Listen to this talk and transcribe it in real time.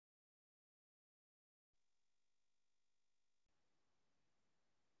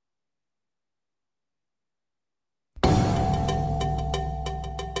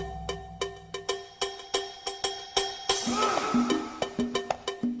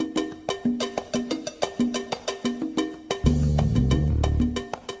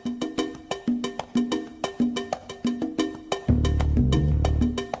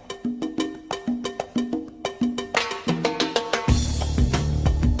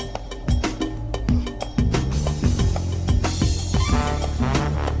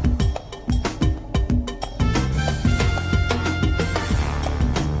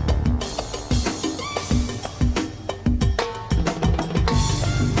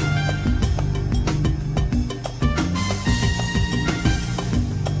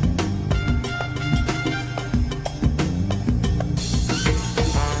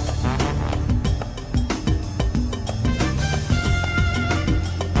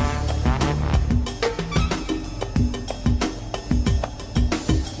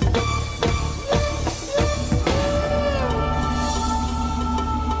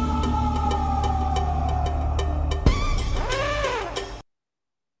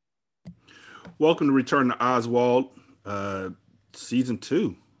Welcome to Return to Oswald, Season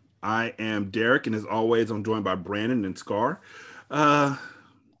 2. I am Derek, and as always, I'm joined by Brandon and Scar. For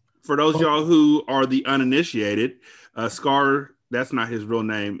those of y'all who are the uninitiated, Scar, that's not his real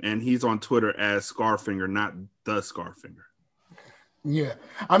name, and he's on Twitter as Scarfinger, not the Scarfinger. Yeah,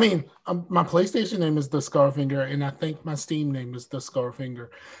 I mean, my PlayStation name is the Scarfinger, and I think my Steam name is the Scarfinger.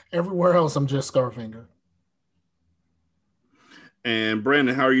 Everywhere else, I'm just Scarfinger. And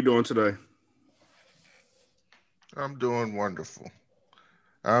Brandon, how are you doing today? I'm doing wonderful.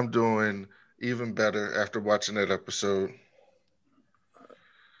 I'm doing even better after watching that episode.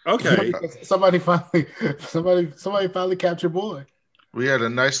 Okay. Somebody finally captured boy. We had a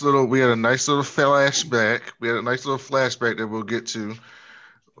nice little flashback. We had a nice little flashback that we'll get to,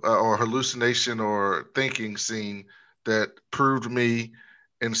 or hallucination or thinking scene that proved me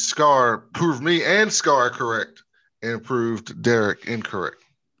and Scar correct and proved Derek incorrect.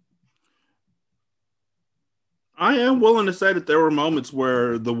 I am willing to say that there were moments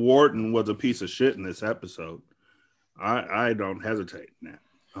where the warden was a piece of shit in this episode. I don't hesitate in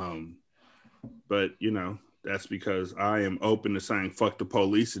that. But, you know, that's because I am open to saying fuck the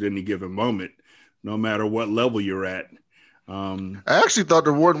police at any given moment, no matter what level you're at. I actually thought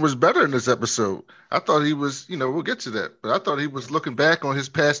the warden was better in this episode. I thought he was, we'll get to that, but I thought he was looking back on his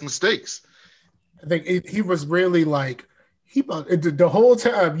past mistakes. I think he was really like, the whole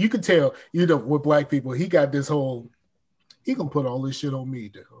time you could tell, with black people, he got this whole, he gonna put all this shit on me,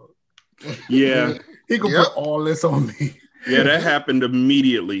 dog. Yeah. He gonna put all this on me. Yeah, that happened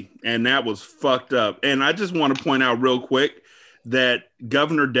immediately, and that was fucked up. And I just want to point out real quick that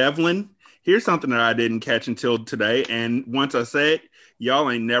Governor Devlin, here's something that I didn't catch until today, and once I say it,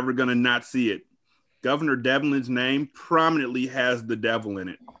 y'all ain't never gonna not see it. Governor Devlin's name prominently has the devil in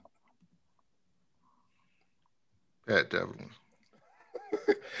it. Pat Devlin.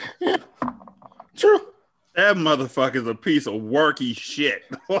 Yeah, true. That motherfucker's a piece of worky shit.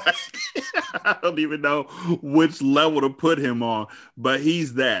 Like, I don't even know which level to put him on, but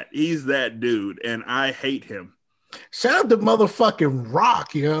he's that dude, and I hate him. Shout out to motherfucking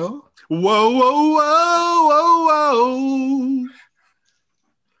Rock, yo. Whoa, whoa, whoa, whoa, whoa.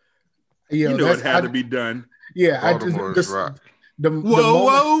 Yo, it had to be done. Yeah, Baltimore's Rock.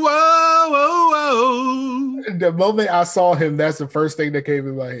 Whoa. The moment I saw him, that's the first thing that came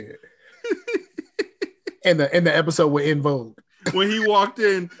in my head. In the episode with In Vogue. When he walked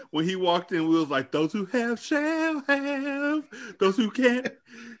in, we was like, those who have shall have, those who can't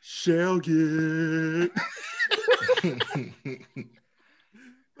shall get.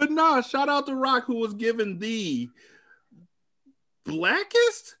 But nah, shout out to Rock, who was given the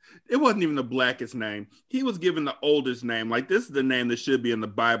blackest. It wasn't even the blackest name. He was given the oldest name. Like, this is the name that should be in the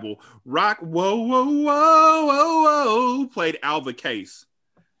Bible. Rock, whoa, played Alva Case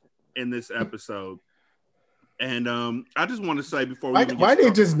in this episode. And I just want to say before we why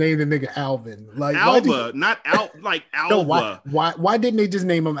they just name the nigga Alvin? Like Alva, not like Alva. No, why didn't they just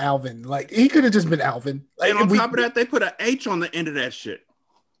name him Alvin? Like, he could have just been Alvin. Like, and on top of that, they put an H on the end of that shit.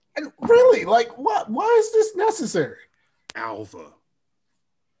 Really? Like, what? Why is this necessary? Alva,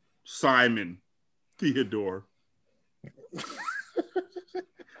 Simon, Theodore.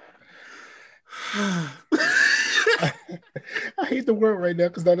 I hate the word right now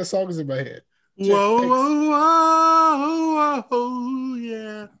because now the song is in my head. Whoa,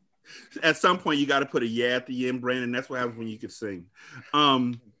 yeah. At some point, you got to put a yeah at the end, Brandon. That's what happens when you can sing.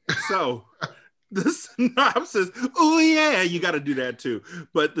 So the synopsis. Oh yeah, you got to do that too.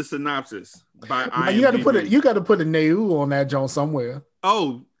 But the synopsis by IMDb. You got to put a neu on that joint somewhere.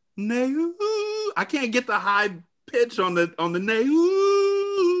 Oh, neu. I can't get the high pitch on the neu.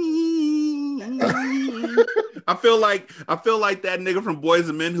 I feel like that nigga from Boys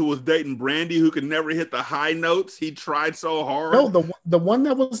and Men who was dating Brandy, who could never hit the high notes. He tried so hard. No, the one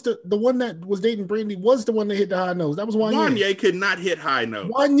that was the one that was dating Brandy was the one that hit the high notes. That was Wanye. Wanye could not hit high notes.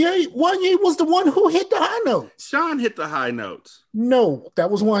 Wanye was the one who hit the high notes. Sean hit the high notes. No,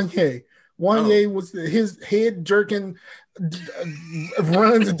 that was Wanye. Wanye was his head jerking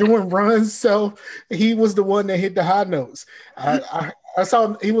doing runs. So he was the one that hit the high notes. I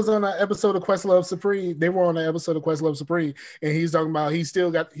saw he was on an episode of Questlove Supreme. They were on an episode of Questlove Supreme, and he's talking about he still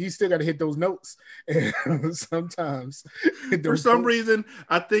got to hit those notes. And sometimes, for some reason,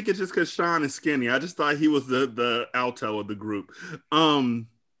 I think it's just because Sean is skinny. I just thought he was the alto of the group.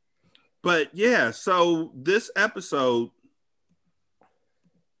 But yeah, so this episode,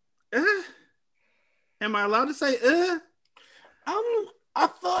 am I allowed to say I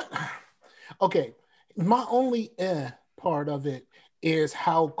thought, okay, my only part of it is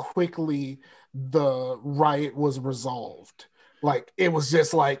how quickly the riot was resolved. Like it was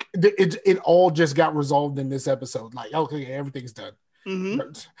just like it all just got resolved in this episode. Like, okay, everything's done. I mean,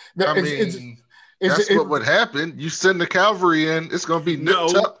 that's what would happen. You send the cavalry in, it's going to be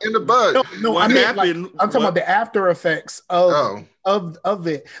nipped up in the bud. No, I mean, like, I'm talking about the after effects of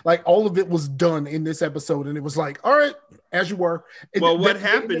it. Like all of it was done in this episode, and it was like, all right, as you were. Well, what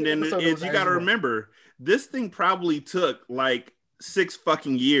happened then is you got to remember, this thing probably took like 6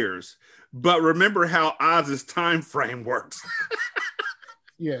 fucking years. But remember how Oz's time frame works.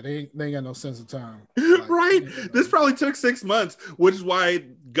 Yeah, they ain't got no sense of time. Like, right? This probably took 6 months, which is why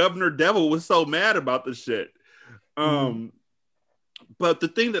Governor Devil was so mad about the shit. But the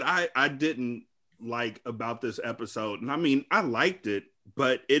thing that I didn't like about this episode, and I mean, I liked it,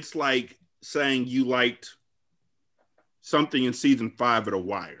 but it's like saying you liked something in season 5 of The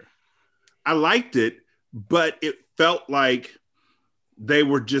Wire. I liked it, but it felt like they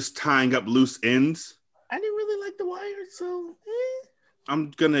were just tying up loose ends. I didn't really like The Wire, so I'm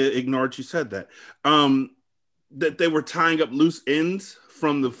gonna ignore it. You said that. That they were tying up loose ends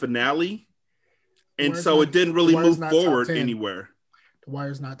from the finale, and so it didn't really move forward anywhere. The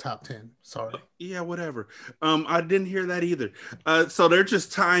Wire's not top 10. Sorry. Yeah, whatever. I didn't hear that either. So they're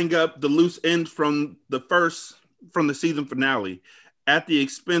just tying up the loose ends from the season finale at the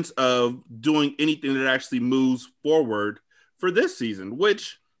expense of doing anything that actually moves forward for this season,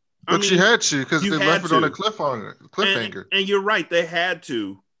 which you had to, because they left it on a cliffhanger. And you're right, they had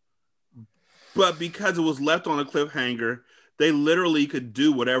to. But because it was left on a cliffhanger, they literally could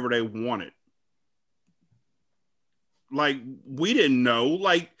do whatever they wanted. Like, we didn't know.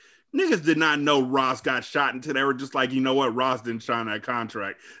 Like, niggas did not know Ross got shot until they were just like, you know what? Ross didn't sign that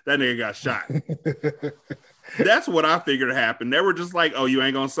contract. That nigga got shot. That's what I figured happened. They were just like, oh, you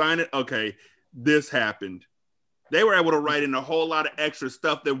ain't gonna sign it? Okay, this happened. They were able to write in a whole lot of extra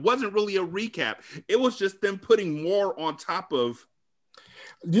stuff that wasn't really a recap. It was just them putting more on top of.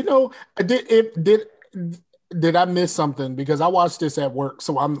 You know, did I miss something? Because I watched this at work,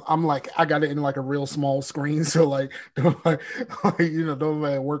 so I'm like, I got it in like a real small screen, so like don't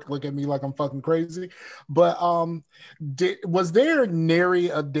at work look at me like I'm fucking crazy. But was there nary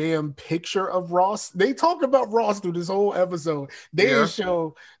a damn picture of Ross? They talked about Ross through this whole episode. They didn't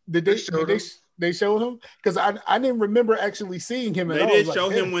show. They showed him? Because I didn't remember actually seeing him at all. They did show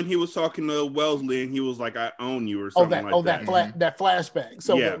him when he was talking to Wellesley, and he was like, "I own you" or something that. That flashback.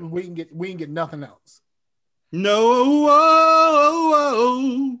 So yeah. we can get nothing else. No.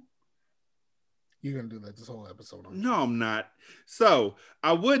 You're gonna do that this whole episode. No, I'm not. So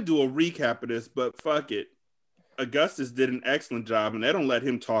I would do a recap of this, but fuck it. Augustus did an excellent job, and they don't let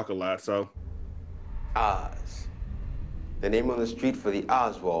him talk a lot. So Oz. The name on the street for the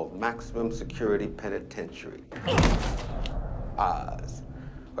Oswald Maximum Security Penitentiary. Oz,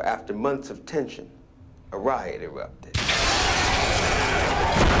 where after months of tension, a riot erupted.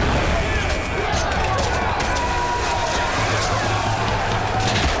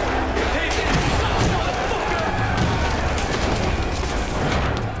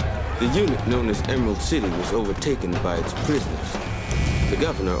 The unit known as Emerald City was overtaken by its prisoners. The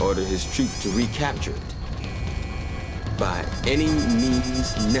governor ordered his troops to recapture it by any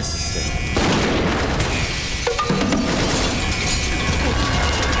means necessary.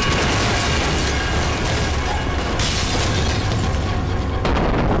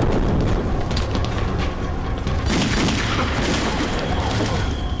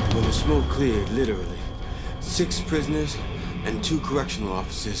 When the smoke cleared, literally, 6 prisoners and 2 correctional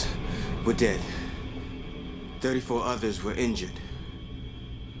officers were dead. 34 others were injured.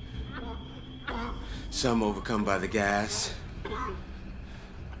 Some overcome by the gas.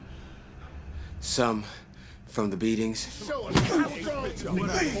 Some from the beatings.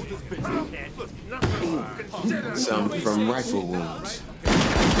 Some from rifle wounds.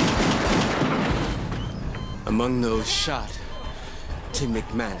 Among those shot, Tim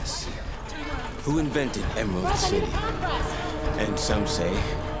McManus, who invented Emerald City, and some say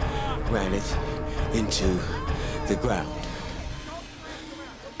ran it into the ground.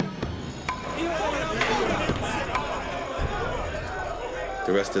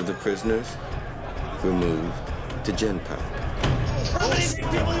 The rest of the prisoners were moved to Gen Park.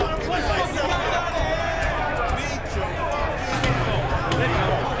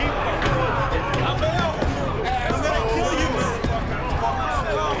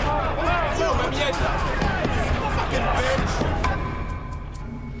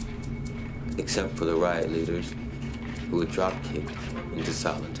 Except for the riot leaders who were drop-kicked into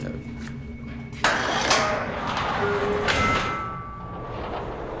solitary.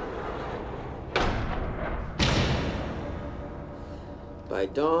 By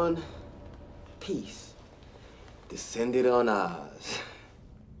dawn, peace. descended on Oz.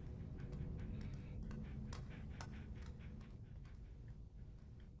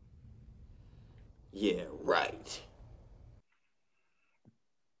 Yeah, right.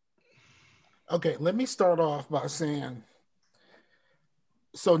 Okay, let me start off by saying,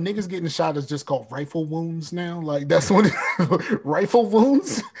 so niggas getting shot is just called rifle wounds now. Like that's what rifle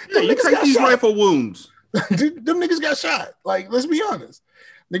wounds. Yeah, you take these shot. rifle wounds. Them niggas got shot. Like, let's be honest,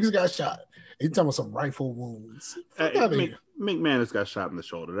 niggas got shot. You talking about some rifle wounds? Fuck out of here. McManus got shot in the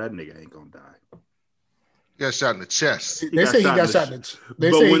shoulder. That nigga ain't gonna die. He got shot in the chest. They say he got shot in the.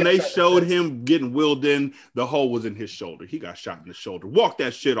 But when they showed him getting wheeled in, the hole was in his shoulder. He got shot in the shoulder. Walk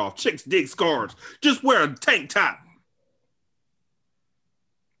that shit off. Chicks dig scars. Just wear a tank top.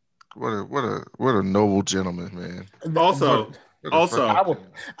 What a noble gentleman, man. Also,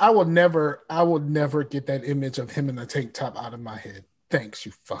 I would never get that image of him in a tank top out of my head. Thanks,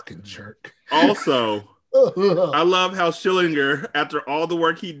 you fucking jerk. Also, I love how Schillinger, after all the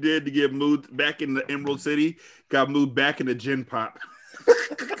work he did to get moved back into Emerald City, got moved back into Gen Pop.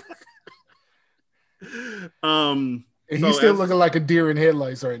 And he's still looking like a deer in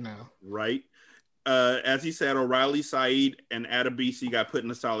headlights right now. Right. As he said, O'Reilly, Saeed, and Adebisi got put in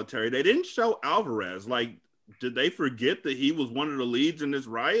the solitary. They didn't show Alvarez. Like, did they forget that he was one of the leads in this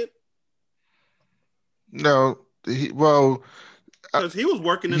riot? No. Because he was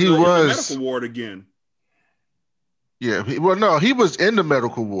working in the medical ward again. Yeah. He was in the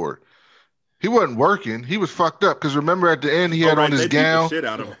medical ward. He wasn't working. He was fucked up. Because remember at the end, he had on his gown. Beat the shit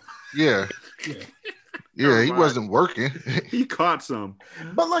out of him. Yeah. Yeah, he wasn't working. He caught some.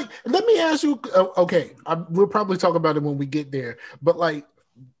 But like, let me ask you. Okay, we'll probably talk about it when we get there. But like,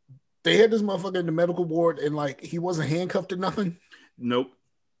 they had this motherfucker in the medical ward, and like, he wasn't handcuffed or nothing. Nope,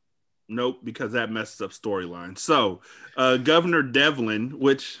 because that messes up storyline. So, Governor Devlin,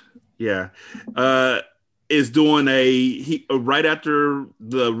 is doing right after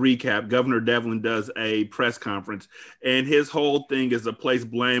the recap. Governor Devlin does a press conference, and his whole thing is to place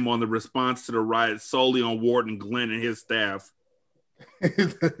blame on the response to the riot solely on Warden Glenn and his staff.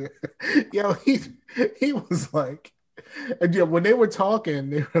 Yo, he was like, when they were talking,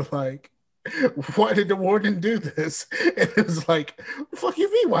 they were like, why did the warden do this? And it was like, fuck you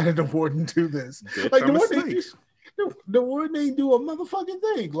mean, why did the warden do this? Bitch, like the warden ain't do a motherfucking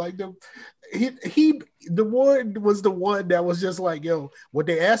thing. Like the warden was the one that was just like, yo, what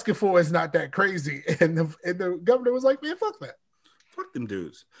they asking for is not that crazy. And the governor was like, man, fuck that. Fuck them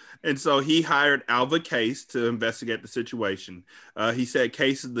dudes. And so he hired Alva Case to investigate the situation. He said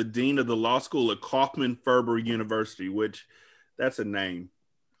Case is the dean of the law school at Kaufman-Ferber University, which that's a name.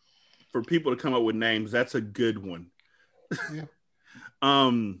 For people to come up with names, that's a good one.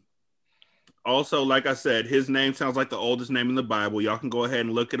 Yeah. Also, like I said, his name sounds like the oldest name in the Bible. Y'all can go ahead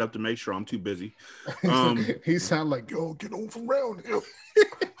and look it up to make sure. I'm too busy. He sound like, yo, get on from around here.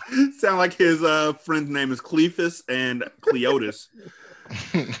 Sound like his friend's name is Cleophas and Cleotis.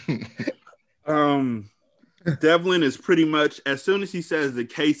 Devlin is pretty much, as soon as he says the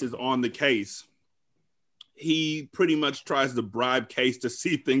case is on the case, he pretty much tries to bribe Case to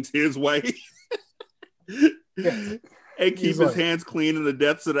see things his way. Yeah. And keep his hands clean in the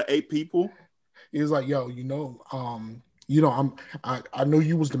deaths of the 8 people. He was like, yo, I know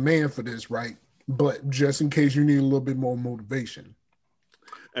you was the man for this, right? But just in case you need a little bit more motivation,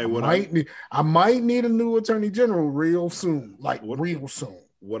 I might need a new attorney general real soon. Real soon.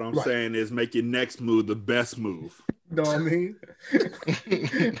 What I'm saying is make your next move the best move. You know what I mean?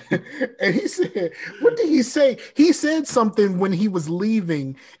 And he said, what did he say? He said something when he was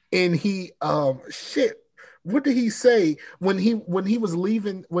leaving, and what did he say when he was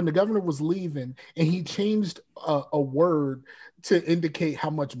leaving, when the governor was leaving, and he changed a word to indicate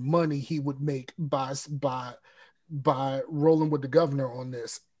how much money he would make by rolling with the governor on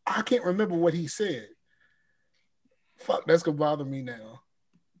this? I can't remember what he said. Fuck, that's gonna bother me now.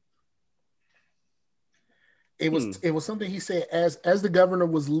 It was something he said as the governor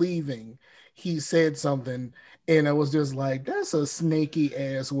was leaving. He said something, and I was just like, that's a snaky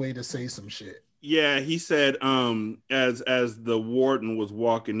ass way to say some shit. Yeah, he said, as the warden was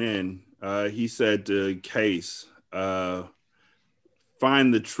walking in, he said to Case, find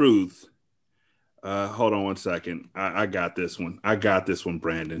the truth. Hold on one second. I got this one.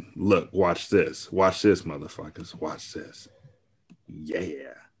 Brandon. Look, watch this. Watch this, motherfuckers. Watch this.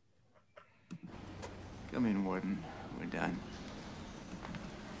 Yeah. Come in, Warden. We're done.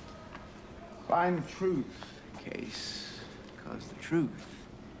 Find the truth, Case, because the truth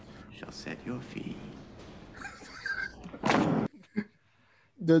shall set your fee.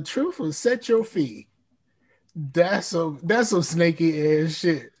 The truth will set your fee. That's some snaky ass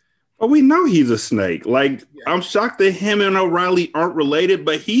shit. Oh, we know he's a snake. Like, Yeah. I'm shocked that him and O'Reilly aren't related,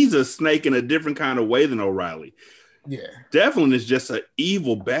 but he's a snake in a different kind of way than O'Reilly. Yeah. Devlin is just an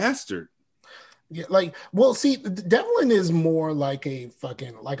evil bastard. Yeah, like, well, see, Devlin is more like a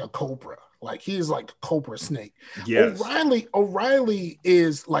cobra. Like, he's like a cobra snake. Yes. O'Reilly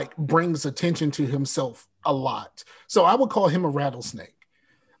is like brings attention to himself a lot. So I would call him a rattlesnake.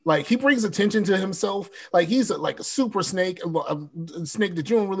 Like, he brings attention to himself. Like, he's like a super snake, a snake that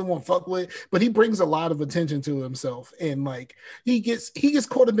you don't really want to fuck with, but he brings a lot of attention to himself. And like, he gets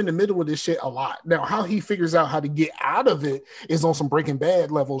caught up in the middle of this shit a lot. Now, how he figures out how to get out of it is on some Breaking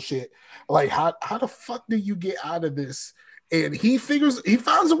Bad level shit. Like, how the fuck do you get out of this? And he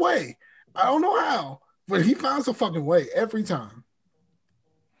finds a way. I don't know how, but he finds a fucking way every time.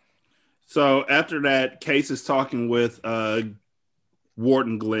 So after that, Case is talking with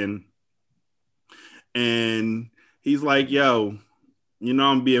Warden Glenn, and he's like, yo, you know,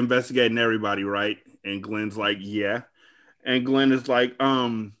 I'm gonna be investigating everybody, right? And Glenn's like, yeah. And Glenn is like,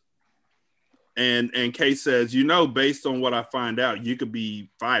 and Case says, you know, based on what I find out, you could be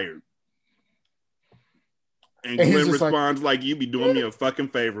fired. And Glenn responds like, you be doing me a fucking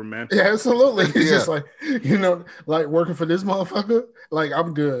favor, man. Yeah, absolutely. He's just like, you know, like, working for this motherfucker, like,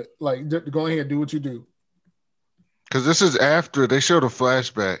 I'm good. Like, go ahead and do what you do. Because this is after they show the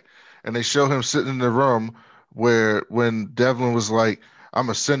flashback, and they show him sitting in the room when Devlin was like, I'm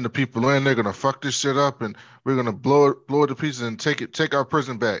gonna send the people in, they're gonna fuck this shit up, and we're gonna blow it to pieces and take our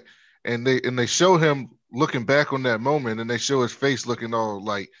prison back. And they show him looking back on that moment, and they show his face looking all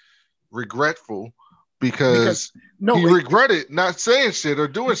like regretful because he regretted not saying shit or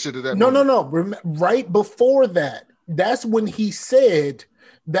doing shit at that moment. No. Right before that, that's when he said,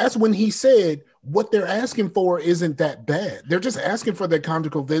 what they're asking for isn't that bad. They're just asking for their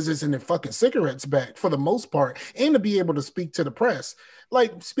conjugal visits and their fucking cigarettes back for the most part, and to be able to speak to the press.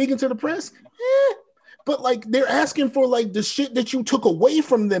 Like, speaking to the press, but like, they're asking for like the shit that you took away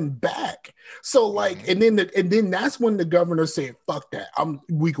from them back. So like, and then that's when the governor said, fuck that.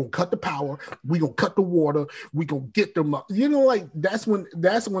 We gonna cut the power, we gonna cut the water, we gonna get them up. You know, like, that's when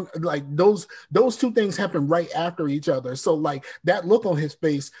like those two things happen right after each other. So like, that look on his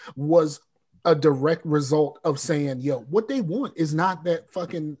face was a direct result of saying, yo, what they want is not that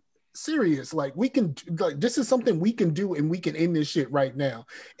fucking serious. Like, we can, like, this is something we can do, and we can end this shit right now.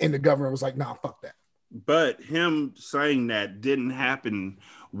 And the governor was like, nah, fuck that. But him saying that didn't happen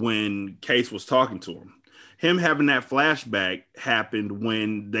when Case was talking to him. Him having that flashback happened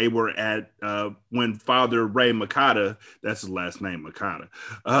when they were at, when Father Ray Makata, that's his last name, Makata,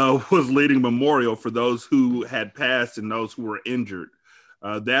 was leading memorial for those who had passed and those who were injured.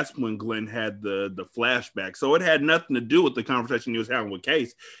 That's when Glenn had the flashback. So it had nothing to do with the conversation he was having with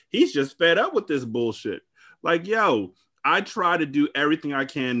Case. He's just fed up with this bullshit. Like, yo, I try to do everything I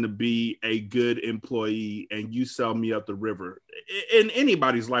can to be a good employee, and you sell me up the river. In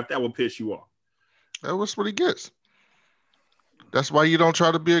anybody's life, that will piss you off. That's what he gets. That's why you don't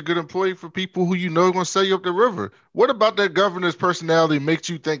try to be a good employee for people who you know are going to sell you up the river. What about that governor's personality makes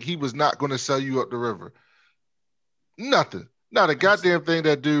you think he was not going to sell you up the river? Nothing. Not a goddamn thing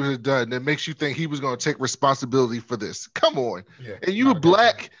that dude has done that makes you think he was going to take responsibility for this. Come on. Yeah, and you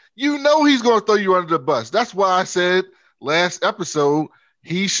black, you know he's going to throw you under the bus. That's why I said last episode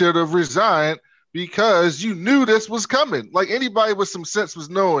he should have resigned, because you knew this was coming. Like, anybody with some sense was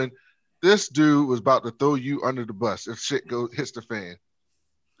knowing this dude was about to throw you under the bus if shit hits the fan.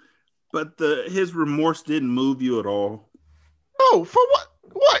 But his remorse didn't move you at all. Oh, for what?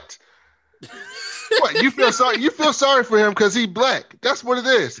 What? What, you feel sorry? You feel sorry for him because he's black. That's what it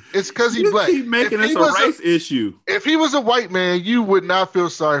is. It's because he's black. Keep making this a race issue. If he was a white man, you would not feel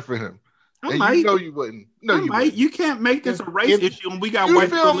sorry for him. You know you wouldn't. No, you wouldn't. You can't make this a race issue, and we got white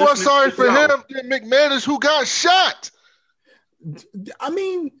people. You feel more sorry for him than McManus, who got shot. I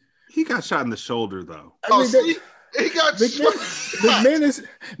mean, he got shot in the shoulder, though. He got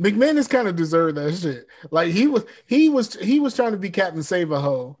McManus kind of deserved that shit. Like, he was trying to be Captain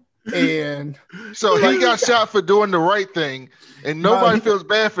Save-A-Ho. And so he got shot for doing the right thing, and nobody feels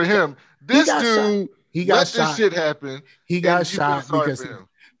bad for him. This dude, he got shot. This shit happen. He got shot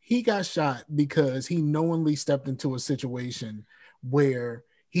because he knowingly stepped into a situation where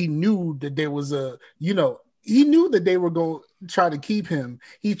he knew that there was he knew that they were going to try to keep him.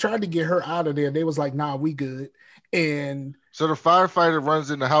 He tried to get her out of there. They was like, nah, we good. And so the firefighter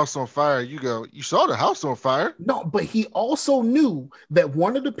runs in the house on fire. You go, you saw the house on fire. No, but he also knew that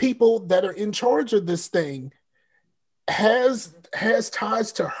one of the people that are in charge of this thing has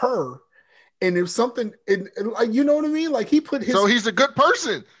ties to her. And if something, like, you know what I mean? Like, he put his. So he's a good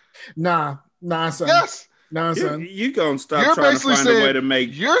person. Nah, son. Yes. Nonsense. You gonna stop You're trying to basically find a way saying to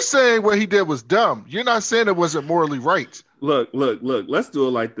make. you're saying what he did was dumb. You're not saying it wasn't morally right. Look. Let's do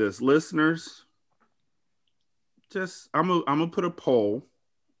it like this, listeners. I'm gonna put a poll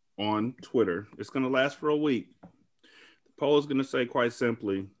on Twitter. It's gonna last for a week. The poll is gonna say quite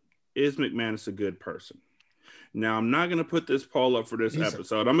simply, is McManus a good person? Now, I'm not gonna put this poll up for this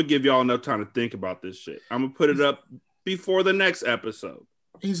episode. I'm gonna give y'all enough time to think about this shit. I'm gonna put it up before the next episode.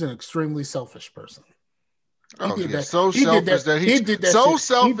 He's an extremely selfish person. So selfish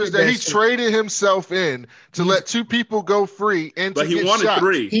that he traded himself in to let two people go free and but to he get wanted shot.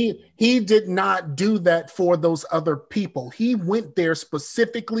 3. He did not do that for those other people. He went there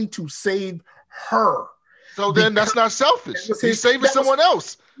specifically to save her. So then that's not selfish. He's saving someone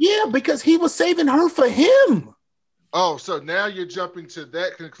else. Yeah, because he was saving her for him. Oh, so now you're jumping to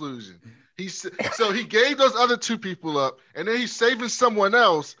that conclusion. So he gave those other 2 people up, and then he's saving someone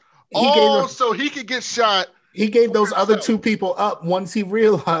else. So he could get shot. He gave those other 2 people up once he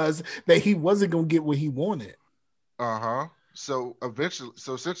realized that he wasn't going to get what he wanted. So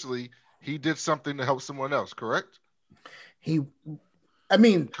essentially, he did something to help someone else, correct?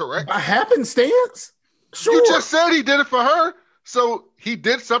 Correct. By happenstance? Sure. You just said he did it for her. So he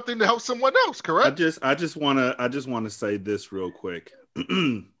did something to help someone else, correct? I just want to say this real quick.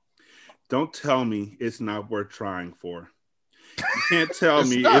 Don't tell me it's not worth trying for. You can't tell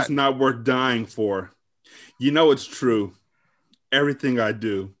me it's not worth dying for. You know it's true. Everything I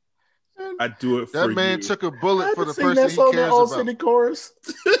do, I do it for you. That man took a bullet for the person he cares about. Chorus.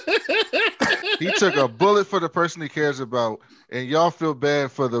 He took a bullet for the person he cares about, and y'all feel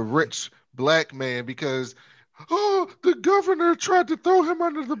bad for the rich black man because, the governor tried to throw him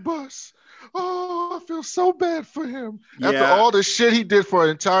under the bus. Oh, I feel so bad for him. Yeah. After all the shit he did for an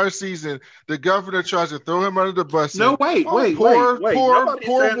entire season, the governor tries to throw him under the bus. No, wait. Poor Warden.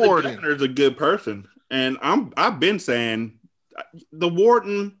 The governor's a good person. And I've been saying the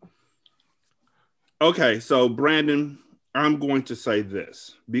warden. Okay, so Brandon, I'm going to say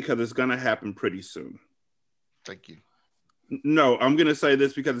this because it's going to happen pretty soon. Thank you. No, I'm going to say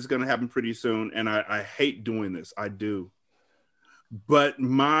this because it's going to happen pretty soon. And I hate doing this. I do. But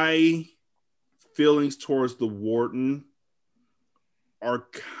my feelings towards the warden are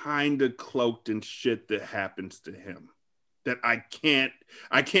kind of cloaked in shit that happens to him that I can't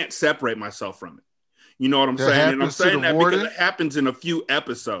separate myself from it. You know what I'm saying? And I'm saying that because it happens in a few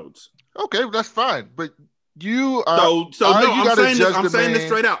episodes. Okay, that's fine. But you are I'm saying this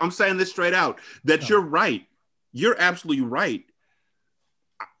straight out. I'm saying this straight out. That you're right. You're absolutely right.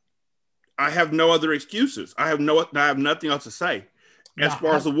 I have no other excuses. I have nothing else to say as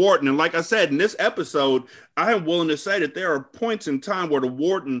far as the warden. And like I said, in this episode, I am willing to say that there are points in time where the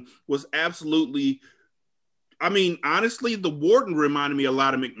warden was absolutely, honestly, the warden reminded me a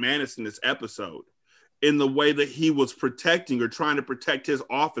lot of McManus in this episode in the way that he was protecting or trying to protect his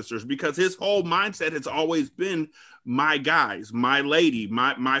officers, because his whole mindset has always been my guys, my lady,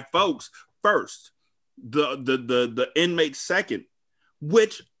 my folks first, the inmates second,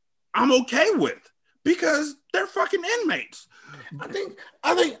 which I'm okay with because they're fucking inmates. I think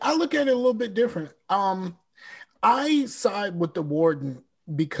I look at it a little bit different. I side with the warden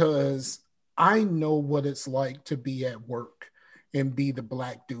because I know what it's like to be at work and be the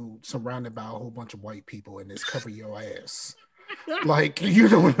black dude surrounded by a whole bunch of white people and it's cover your ass. Like, you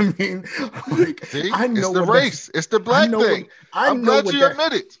know what I mean? Like, see, I know it's the race. It's the black thing. I'm glad you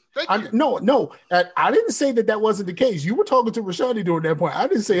admit it. No, I didn't say that wasn't the case. You were talking to Rashadi during that point. I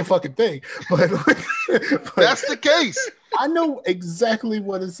didn't say a fucking thing, but that's the case. I know exactly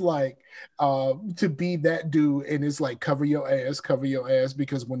what it's like to be that dude, and it's like cover your ass,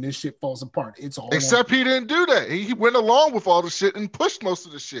 because when this shit falls apart, it's all. Except he didn't do that. He went along with all the shit and pushed most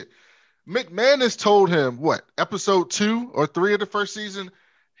of the shit. McManus told him, what, episode 2 or 3 of the first season?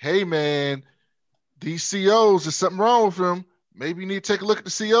 Hey, man, these COs, there's something wrong with them. Maybe you need to take a look at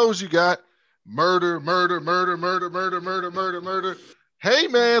the COs you got. Murder. Hey,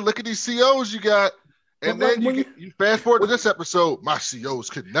 man, look at these COs you got. And then you fast forward to this episode. My COs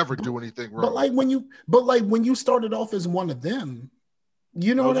could never do anything wrong. But when you started off as one of them,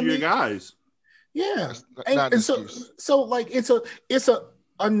 you know what I mean? Your guys. Yeah. And so like it's a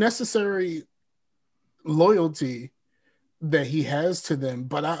unnecessary loyalty that he has to them,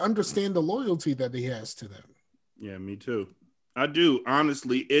 but I understand the loyalty that he has to them. Yeah, me too. I do.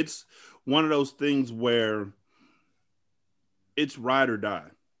 Honestly, it's one of those things where it's ride or die.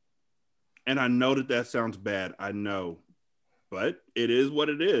 And I know that sounds bad. I know. But it is what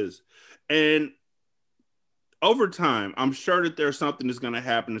it is. And over time, I'm sure that there's something that's going to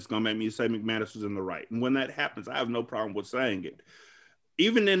happen that's going to make me say McManus was in the right. And when that happens, I have no problem with saying it.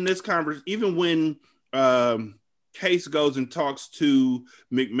 Even in this conversation, even when Case goes and talks to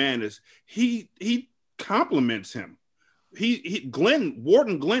McManus. He compliments him.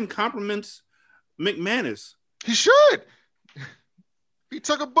 Warden Glenn compliments McManus. He should. He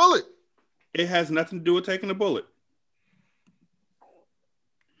took a bullet. It has nothing to do with taking a bullet.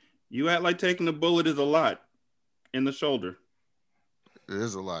 You act like taking a bullet is a lot in the shoulder. It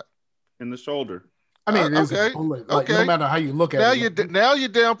is a lot. In the shoulder. I mean, it is okay. a bullet. Like, no matter how you look at it. Now you're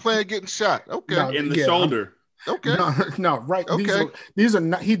downplaying getting shot. Okay. No, in the shoulder. Okay. No, right. Okay. These are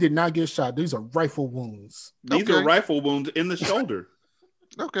not. He did not get shot. These are rifle wounds. These are rifle wounds in the shoulder.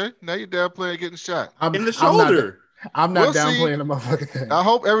 Okay. Now you're downplaying getting shot. In the shoulder. I'm not downplaying the motherfucking thing. I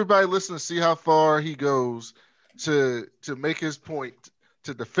hope everybody listens to see how far he goes to make his point,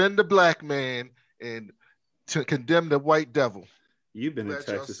 to defend the black man and to condemn the white devil. You've been in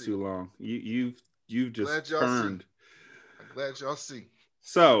Texas too long. You've just turned. I'm glad y'all see.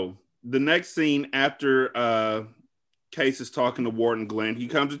 So the next scene after Case is talking to Warden Glenn, he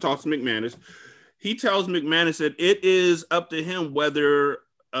comes and talks to McManus. He tells McManus that it is up to him whether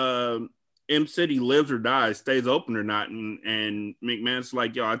M City lives or dies, stays open or not. And McManus is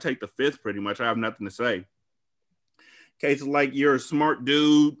like, yo, I take the fifth pretty much. I have nothing to say. Case is like, you're a smart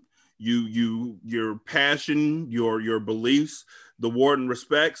dude. Your passion, your beliefs, the warden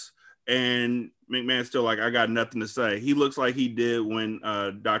respects. And McMahon's still like, I got nothing to say. He looks like he did when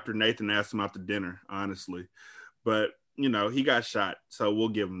Dr. Nathan asked him out to dinner, honestly. But, he got shot. So we'll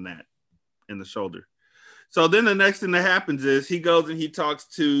give him that in the shoulder. So then the next thing that happens is he goes and he talks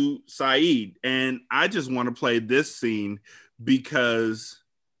to Saeed. And I just want to play this scene because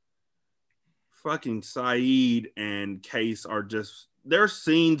fucking Saeed and Case are just, there are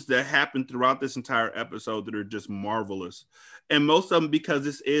scenes that happen throughout this entire episode that are just marvelous. And most of them, because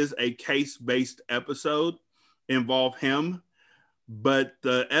this is a case-based episode, involve him. But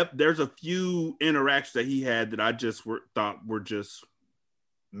there's a few interactions that he had that I just thought were just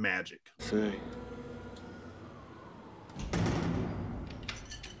magic. Say.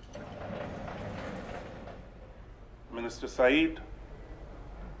 Minister Saeed.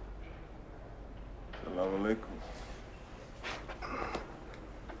 Assalamu alaikum.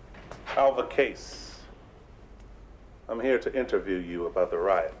 Alva Case. I'm here to interview you about the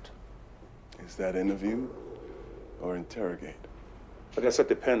riot. Is that interview or interrogate? I guess it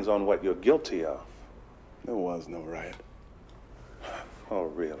depends on what you're guilty of. There was no riot. Oh,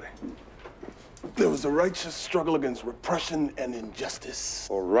 really? There was a righteous struggle against repression and injustice.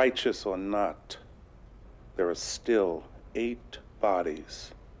 Or righteous or not, there are still 8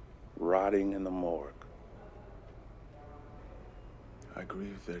 bodies rotting in the morgue. I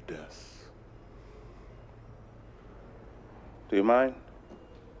grieve their deaths. Do you mind?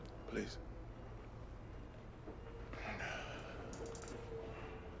 Please.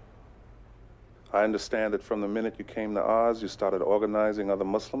 I understand that from the minute you came to Oz, you started organizing other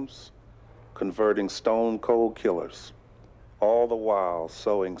Muslims, converting stone-cold killers, all the while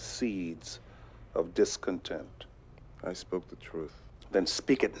sowing seeds of discontent. I spoke the truth. Then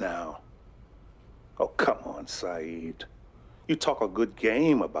speak it now. Oh, come on, Saeed. You talk a good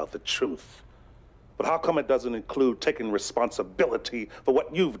game about the truth. But how come it doesn't include taking responsibility for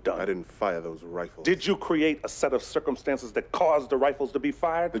what you've done? I didn't fire those rifles. Did you create a set of circumstances that caused the rifles to be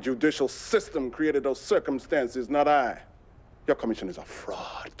fired? The judicial system created those circumstances, not I. Your commission is a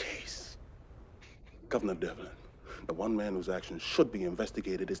fraud case. Governor Devlin, the one man whose actions should be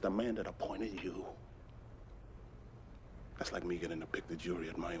investigated is the man that appointed you. That's like me getting to pick the jury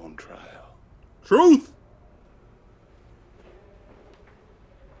at my own trial. Truth.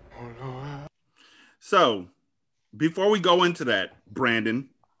 So, before we go into that, Brandon.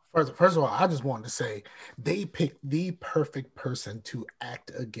 First of all, I just wanted to say they picked the perfect person to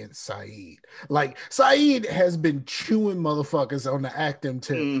act against Saeed. Like, Saeed has been chewing motherfuckers on the acting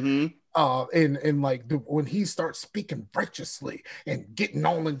tip. Mm-hmm. And like when he starts speaking righteously and getting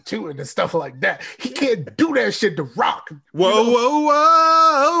on into it and stuff like that, he can't do that shit to Rock. Whoa, whoa,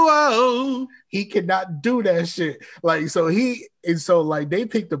 whoa. He cannot do that shit. Like, so they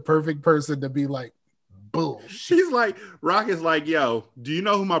picked the perfect person to be like, bullshit. He's like, Rock is like, yo, do you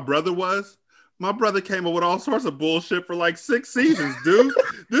know who my brother was? My brother came up with all sorts of bullshit for like 6 seasons, dude.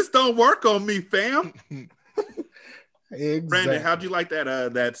 This don't work on me, fam. Exactly. Brandon, how'd you like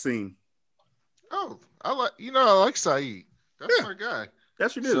that scene? Oh, I like Saeed. That's my guy.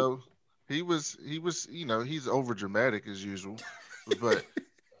 Yes, you do. So he was, he's over dramatic as usual, but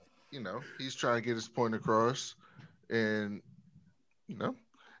he's trying to get his point across, and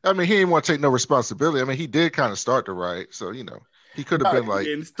I mean, he didn't want to take no responsibility. I mean, he did kind of start the riot, so he could have been like,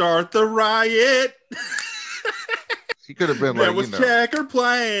 didn't start the riot. He could have been There like, was checker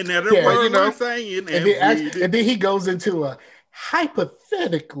playing and a Yeah, word you know. like saying, and then he goes into a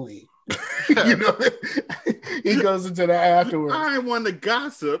hypothetically. You know, he goes into that afterwards. I ain't one to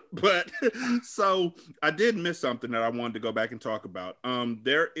gossip, but so I did miss something that I wanted to go back and talk about.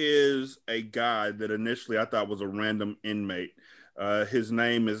 There is a guy that initially I thought was a random inmate. His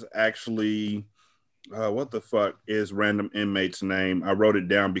name is actually what the fuck is random inmate's name? I wrote it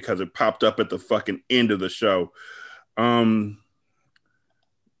down because it popped up at the fucking end of the show. Random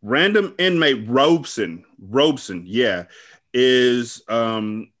inmate Robeson, yeah, is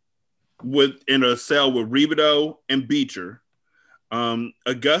in a cell with Rebido and Beecher.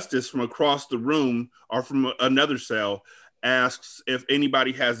 Augustus from across the room or from another cell asks if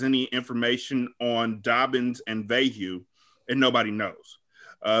anybody has any information on Dobbins and Vahue, and nobody knows.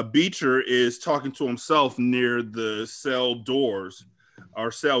 Beecher is talking to himself near the cell doors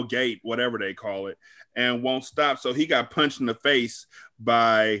or cell gate, whatever they call it, and won't stop. So he got punched in the face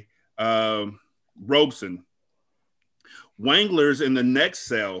by Robeson. Wangler's in the next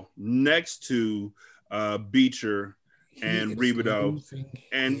cell next to Beecher and Rebido,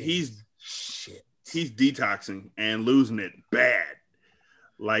 and he's detoxing and losing it bad.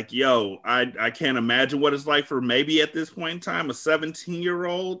 Like, yo, I can't imagine what it's like for maybe at this point in time a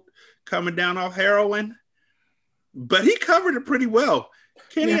 17-year-old coming down off heroin, but he covered it pretty well.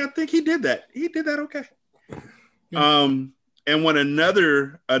 Kenny, I think he did that. He did that okay. And when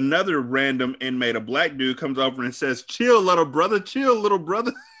another random inmate, a black dude, comes over and says, chill, little brother,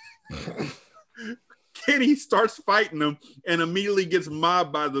 Kenny starts fighting him and immediately gets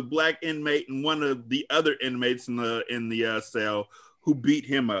mobbed by the black inmate and one of the other inmates in the cell who beat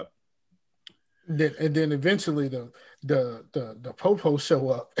him up. And then eventually the po-po show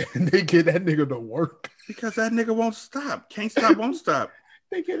up and they get that nigga to work. Because that nigga won't stop. Can't stop, won't stop.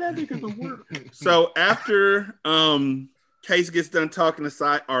 They get that nigga to work. So after Case gets done talking to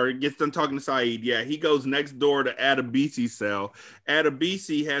Saeed, yeah, he goes next door to Adebisi's cell.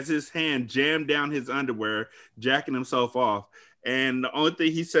 Adebisi has his hand jammed down his underwear, jacking himself off. And the only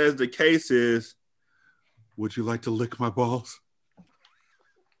thing he says to Case is, would you like to lick my balls?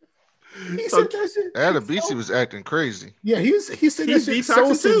 He said that shit. Adebisi was acting crazy. Yeah, he said that shit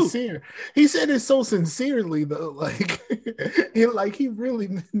so sincere. He said it so sincerely though, like he really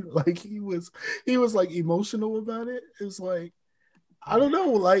like he was like emotional about it. It's like I don't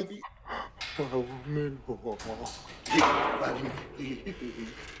know, like to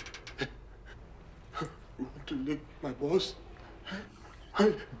lick my balls.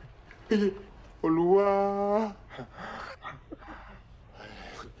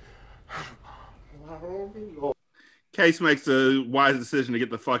 Case makes a wise decision to get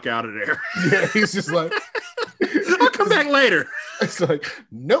the fuck out of there. Yeah, he's just like, I'll come back later. It's like,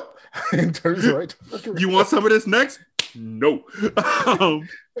 nope. And turns right. You want some of this next? No.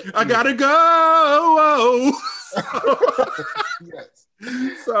 I gotta go. Yes.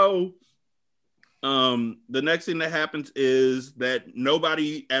 So, the next thing that happens is that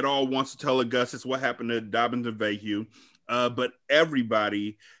nobody at all wants to tell Augustus what happened to Dobbins and Vahue, but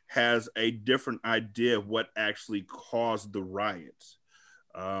everybody has a different idea of what actually caused the riots.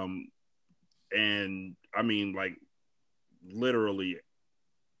 And I mean, like, literally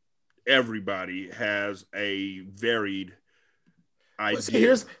everybody has a varied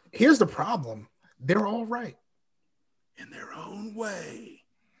idea. Well, here's the problem. They're all right. In their own way.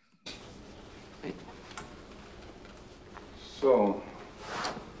 So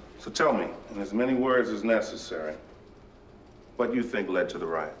tell me, in as many words as necessary, what you think led to the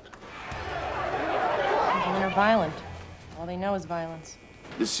riot? Men are violent. All they know is violence.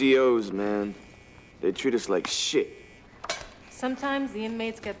 The COs, man, they treat us like shit. Sometimes the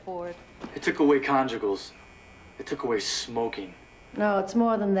inmates get bored. They took away conjugals. They took away smoking. No, it's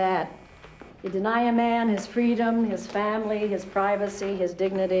more than that. You deny a man his freedom, his family, his privacy, his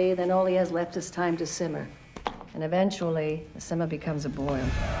dignity, then all he has left is time to simmer. And eventually, the simmer becomes a boil.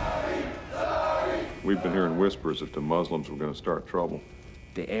 We've been hearing whispers that the Muslims were going to start trouble.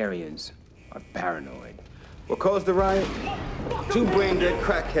 The Aryans are paranoid. What caused the riot? Two brain-dead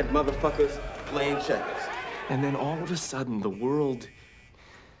crackhead motherfuckers playing checkers. And then all of a sudden, the world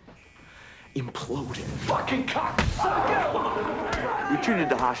imploded. Fucking cocksucker! We treated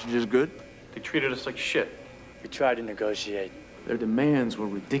the hostages good. They treated us like shit. We tried to negotiate. Their demands were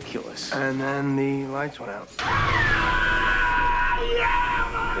ridiculous. And then the lights went out.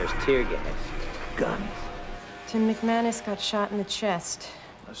 There's tear gas. Guns. Tim McManus got shot in the chest.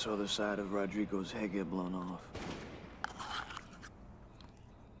 I saw the side of Rodrigo's head get blown off.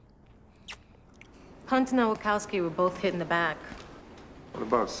 Hunt and Nowakowski were both hit in the back. What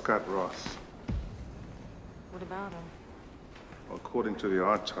about Scott Ross? What about him? According to the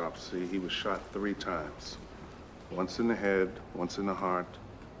autopsy, he was shot 3 times. Once in the head, once in the heart,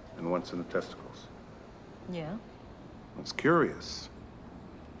 and once in the testicles. Yeah? It's curious.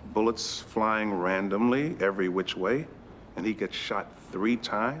 Bullets flying randomly every which way, and he gets shot 3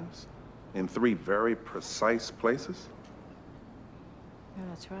 times in 3 very precise places? Yeah,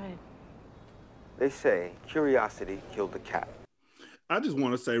 that's right. They say curiosity killed the cat. I just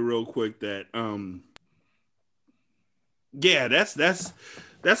want to say real quick that yeah, that's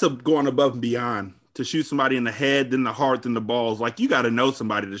a going above and beyond to shoot somebody in the head, then the heart, then the balls. Like, you got to know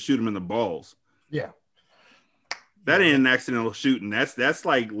somebody to shoot them in the balls. Yeah. That ain't an accidental shooting. That's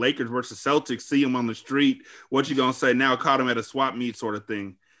like Lakers versus Celtics. See him on the street. What you gonna say now? Caught him at a swap meet sort of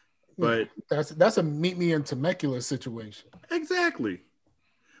thing. But that's a meet me in Temecula situation. Exactly.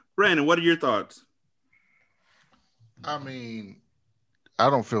 Brandon, what are your thoughts? I mean, I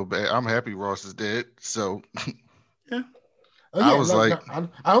don't feel bad. I'm happy Ross is dead. So yeah. I was like, I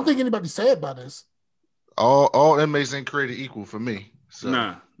don't think anybody's sad about this. All inmates ain't created equal for me. So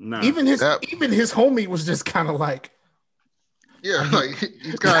nah. Even his homie was just kind of like, yeah, like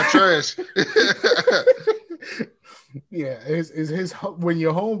he's kind of trash. Yeah, his when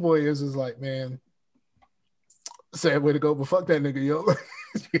your homeboy is like, man, sad way to go, but fuck that nigga, yo.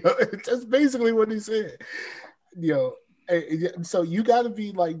 That's basically what he said. Yo, so you got to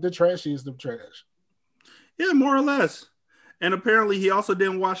be like the trashiest of trash. Yeah, more or less. And apparently he also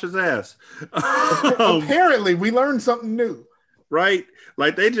didn't wash his ass. Apparently we learned something new. Right?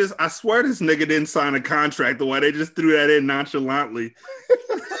 Like I swear this nigga didn't sign a contract the way they just threw that in nonchalantly.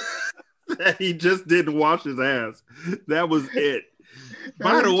 That he just didn't wash his ass. That was it.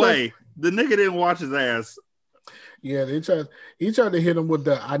 By the way, the nigga didn't wash his ass. Yeah, he tried to hit him with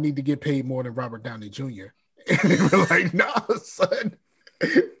the I need to get paid more than Robert Downey Jr. And they were like, nah, son.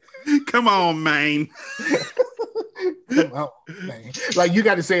 Come on, man. Come on, man. Like, you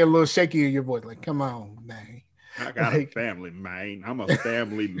got to say a little shaky in your voice. Like, come on, man. I got a family, man. I'm a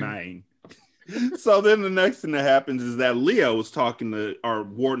family man. So then the next thing that happens is that Leo is talking to, or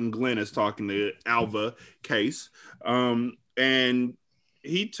Warden Glenn is talking to Alva Case. And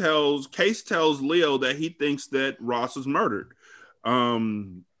Case tells Leo that he thinks that Ross was murdered. Now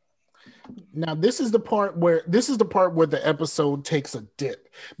this is the part where the episode takes a dip,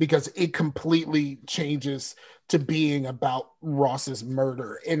 because it completely changes to being about Ross's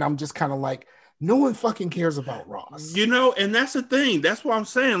murder. And I'm just kind of like, no one fucking cares about Ross. You know, and that's the thing. That's what I'm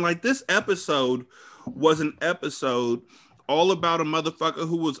saying. Like, this episode was an episode all about a motherfucker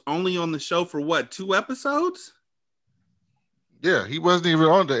who was only on the show for what, 2 episodes? Yeah, he wasn't even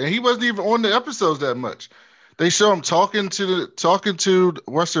on there, and he wasn't even on the episodes that much. They show him talking to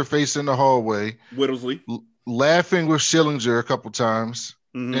what's her face in the hallway, Whittlesley, laughing with Schillinger a couple times,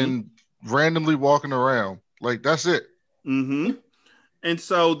 and randomly walking around. Like, that's it. Mm-hmm. And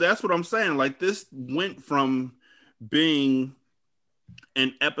so that's what I'm saying. Like, this went from being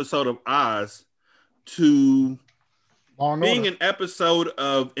an episode of Oz to being an episode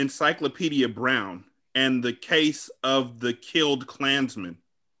of Encyclopedia Brown and the case of the killed Klansman.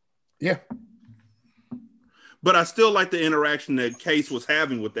 Yeah. But I still like the interaction that Case was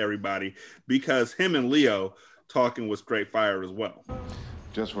having with everybody, because him and Leo talking was straight fire as well.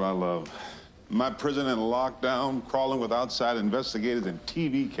 Just what I love. My prison in lockdown, crawling with outside investigators and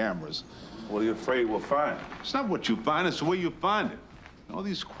TV cameras. What are you afraid we'll find? It's not what you find, it's the way you find it. All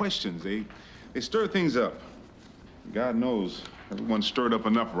these questions, they stir things up. God knows, everyone's stirred up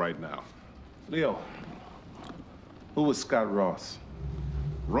enough right now. Leo, who was Scott Ross?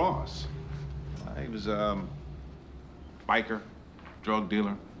 Ross? He was biker, drug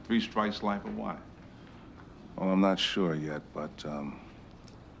dealer, 3 strikes life, or why? Well, I'm not sure yet, but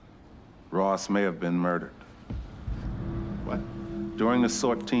Ross may have been murdered. What? During the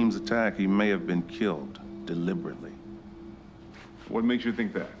SWAT team's attack, he may have been killed deliberately. What makes you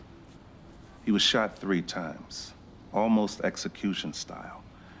think that? He was shot 3 times, almost execution style.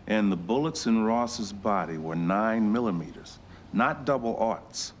 And the bullets in Ross's body were 9mm, not double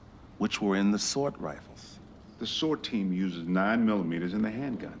aughts, which were in the SWAT rifles. The SWAT team uses 9mm in the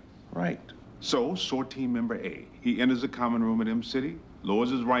handgun. Right. So, SWAT team member A, he enters the common room at M City,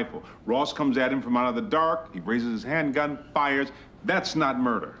 lowers his rifle. Ross comes at him from out of the dark, he raises his handgun, fires. That's not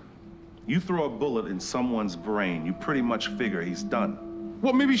murder. You throw a bullet in someone's brain, you pretty much figure he's done.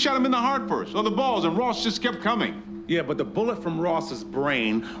 Well, maybe he shot him in the heart first, or the balls, and Ross just kept coming. Yeah, but the bullet from Ross's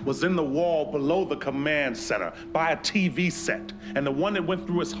brain was in the wall below the command center by a TV set. And the one that went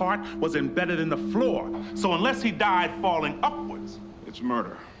through his heart was embedded in the floor. So unless he died falling upwards, it's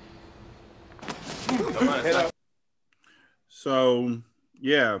murder. So,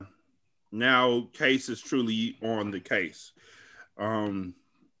 yeah, now Case is truly on the case.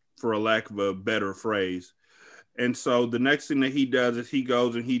 for a lack of a better phrase. And so the next thing that he does is he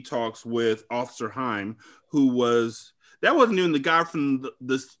goes and he talks with Officer Heim, who was, that wasn't even the guy from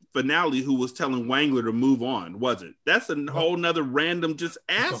the finale who was telling Wangler to move on, was it? That's a whole nother random just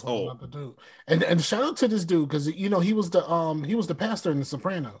asshole. Dude. And shout out to this dude because he was the pastor in The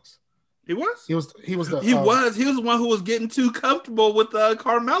Sopranos. He was. He was the one who was getting too comfortable with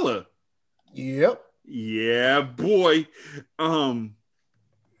Carmela. Yep. Yeah, boy.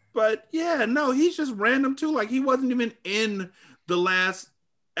 But yeah, no, he's just random too. Like he wasn't even in the last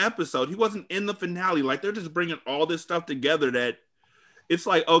episode. He wasn't in the finale. Like they're just bringing all this stuff together that it's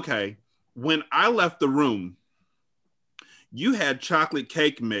like, okay, when I left the room, you had chocolate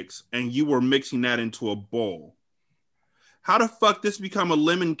cake mix and you were mixing that into a bowl. How the fuck this become a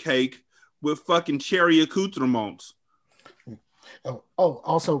lemon cake with fucking cherry accoutrements? Oh,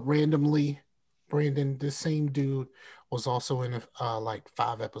 also randomly, Brandon, this same dude was also in like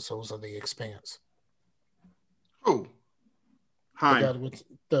 5 episodes of The Expanse. Who? Heim. The guy with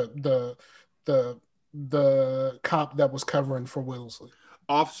the cop that was covering for Wilson.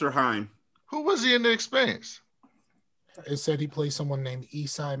 Officer Heim. Who was he in The Expanse? It said he played someone named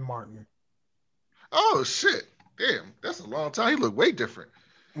Eastside Martin. Oh shit! Damn, that's a long time. He looked way different.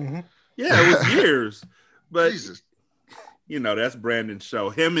 Mm-hmm. Yeah, it was years, but Jesus. You know, that's Brandon's show.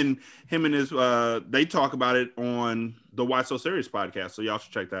 Him and his they talk about it on the Why So Serious podcast, so y'all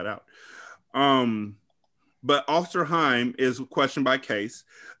should check that out. But Officer Heim is questioned by Case.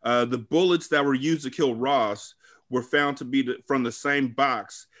 The bullets that were used to kill Ross were found to be from the same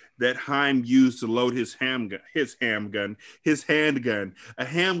box that Heim used to load his handgun. A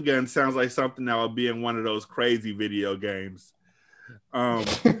handgun sounds like something that would be in one of those crazy video games.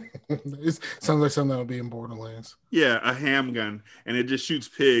 It sounds like something that would be in Borderlands. Yeah, a handgun, and it just shoots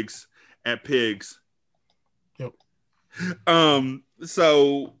pigs at pigs. Yep.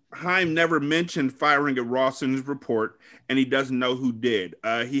 So Heim never mentioned firing at Ross in his report, and he doesn't know who did.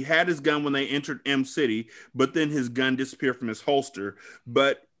 He had his gun when they entered M City, but then his gun disappeared from his holster.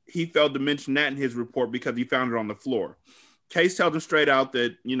 But he failed to mention that in his report because he found it on the floor. Case tells him straight out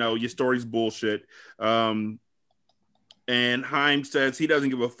that, you know, your story's bullshit. And Heim says he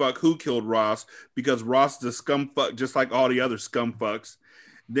doesn't give a fuck who killed Ross because Ross is a scumfuck just like all the other scumfucks.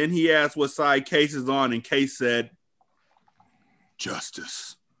 Then he asked what side Case is on, and Case said,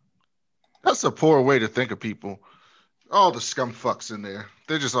 justice. That's a poor way to think of people. All the scumfucks in there.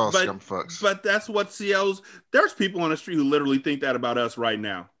 They're just all scumfucks. But that's what COs... There's people on the street who literally think that about us right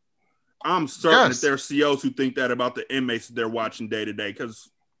now. I'm certain that there's COs who think that about the inmates that they're watching day to day because...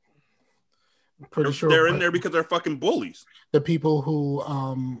 Pretty sure they're in there because they're fucking bullies. The people who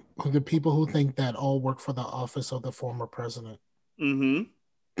think that all work for the office of the former president. Mm-hmm.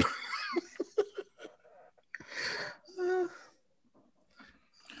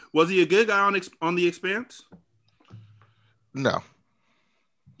 Was he a good guy on The Expanse? No.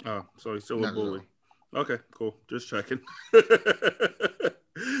 Oh, so he's still a bully. Okay, cool. Just checking.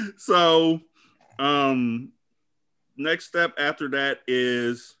 So, next step after that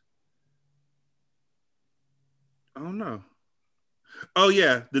is... Oh, no. Oh,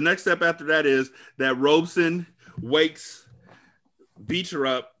 yeah. The next step after that is that Robeson wakes Beecher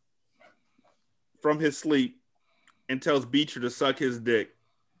up from his sleep and tells Beecher to suck his dick.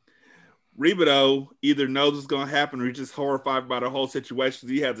 Rebadow either knows what's going to happen or he's just horrified by the whole situation.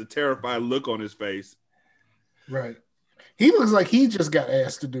 He has a terrified look on his face. Right. He looks like he just got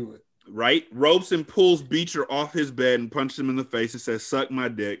asked to do it. Right? Robeson pulls Beecher off his bed and punches him in the face and says, suck my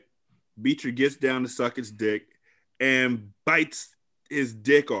dick. Beecher gets down to suck his dick and bites his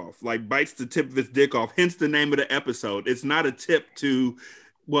dick off, like bites the tip of his dick off, hence the name of the episode. It's not a tip to,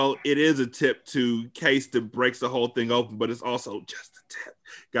 well, it is a tip to Case that breaks the whole thing open, but it's also just a tip.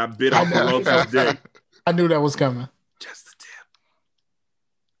 Got bit off the Rose's dick. I knew that was coming. Just a tip.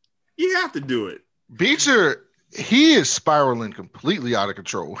 You have to do it. Beecher, he is spiraling completely out of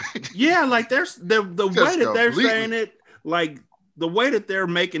control. Yeah, like there's the way that they're saying it, like the way that they're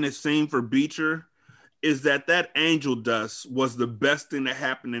making it seem for Beecher is that angel dust was the best thing that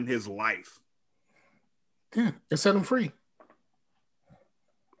happened in his life. Yeah, it set him free.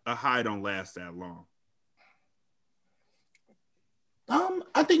 A high don't last that long.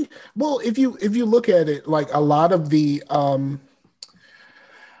 I think, well, if you look at it, like a lot of the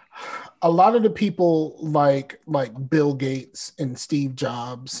people like Bill Gates and Steve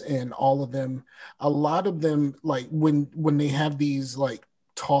Jobs and all of them, a lot of them, like when they have these like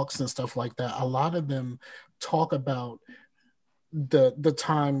talks and stuff like that, a lot of them talk about the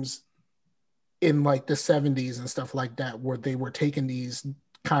times in like the 70s and stuff like that where they were taking these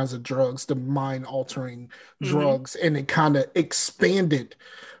kinds of drugs, the mind altering drugs, and it kind of expanded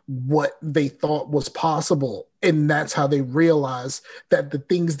what they thought was possible. And that's how they realized that the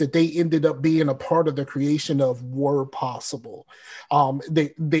things that they ended up being a part of the creation of were possible.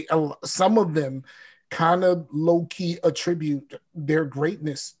 They some of them kind of low key attribute their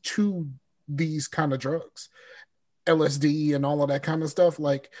greatness to these kind of drugs, LSD and all of that kind of stuff.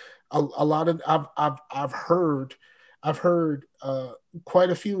 Like a lot of I've heard quite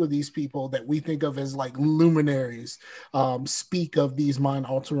a few of these people that we think of as like luminaries speak of these mind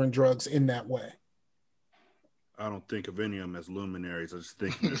altering drugs in that way. I don't think of any of them as luminaries. I just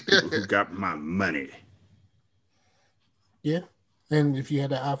think of them as people who got my money. Yeah. And if you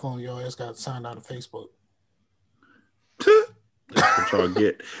had an iPhone, your ass got signed out of Facebook. That's what y'all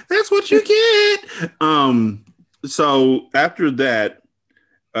get. That's what you get. So after that,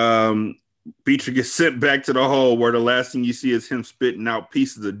 Beecher gets sent back to the hole where the last thing you see is him spitting out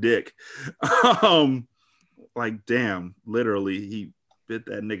pieces of dick. Like, damn, literally, he bit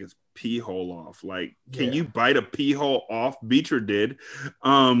that nigga's pee hole off. Like, can you bite a pee hole off? Beecher did.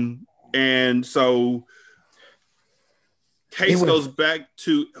 And so Case goes back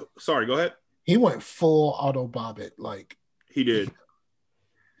to, sorry, go ahead. He went full Otto Bobbitt. Like, he did.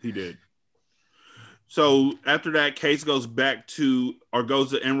 He did. So after that, Case goes back to, or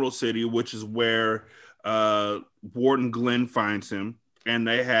goes to Emerald City, which is where Warden Glenn finds him, and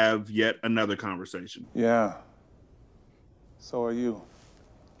they have yet another conversation. Yeah. So are you.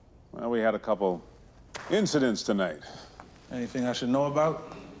 Well, we had a couple incidents tonight. Anything I should know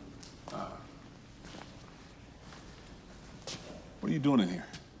about? What are you doing in here?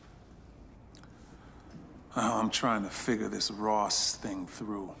 I'm trying to figure this Ross thing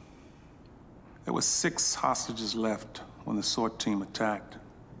through. There were 6 hostages left when the SORT team attacked.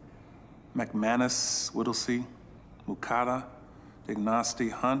 McManus, Whittlesey, Mukata, Dignosti,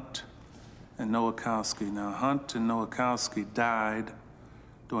 Hunt, and Nowakowski. Now, Hunt and Nowakowski died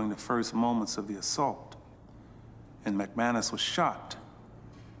during the first moments of the assault, and McManus was shot.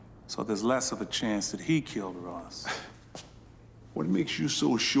 So there's less of a chance that he killed Ross. What makes you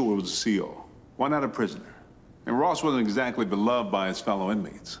so sure it was a CO? Why not a prisoner? And Ross wasn't exactly beloved by his fellow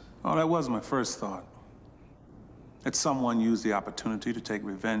inmates. Oh, that was my first thought. That someone used the opportunity to take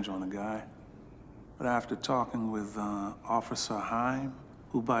revenge on a guy. But after talking with Officer Heim,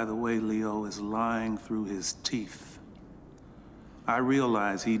 who, by the way, Leo, is lying through his teeth, I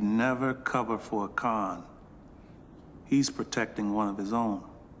realized he'd never cover for a con. He's protecting one of his own.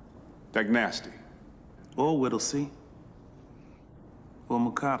 Dignosti. Or Whittlesey. Or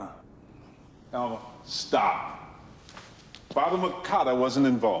Mukata. Alva, stop. Father Mukata wasn't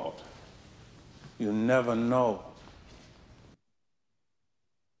involved. You never know.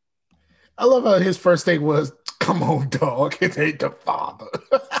 I love how his first thing was, "Come on, dog, it ain't the father."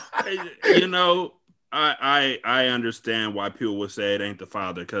 You know, I understand why people would say it ain't the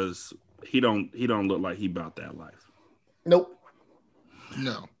father, because he don't look like he about that life. Nope.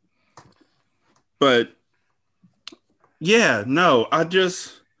 No. But yeah, no,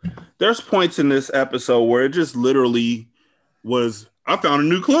 there's points in this episode where it just literally was, I found a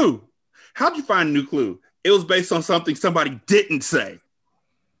new clue. How'd you find a new clue? It was based on something somebody didn't say.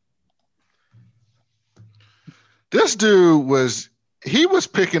 This dude was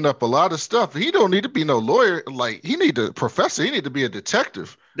picking up a lot of stuff. He don't need to be no lawyer. Like, he need to professor. He need to be a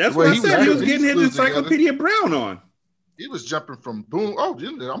detective. That's what I said. He was getting his Encyclopedia Brown on. He was jumping from boom. Oh,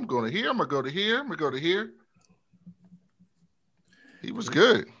 I'm going to here. I'm going to go to here. I'm going to go to here. He was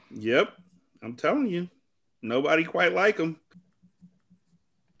good. Yep. I'm telling you. Nobody quite like him.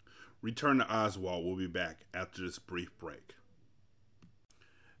 Return to Oswald. We'll be back after this brief break.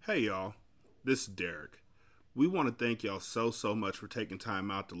 Hey, y'all. This is Derek. We want to thank y'all so much for taking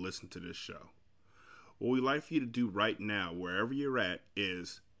time out to listen to this show. What we'd like for you to do right now, wherever you're at,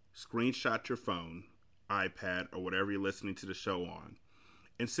 is screenshot your phone, iPad, or whatever you're listening to the show on,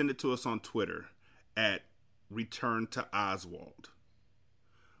 and send it to us on Twitter at Return to Oswald.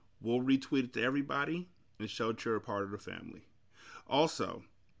 We'll retweet it to everybody and show that you're a part of the family. Also,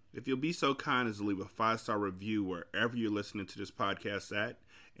 if you'll be so kind as to leave a 5-star review wherever you're listening to this podcast at,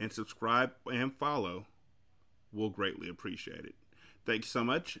 and subscribe and follow, we'll greatly appreciate it. Thank you so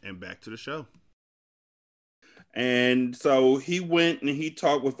much, and back to the show. And so he went and he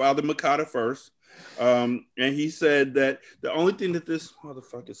talked with Father Mukata first, and he said that the only thing that this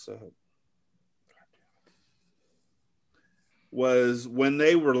motherfucker said was when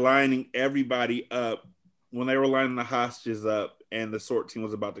they were lining everybody up, when they were lining the hostages up and the SORT team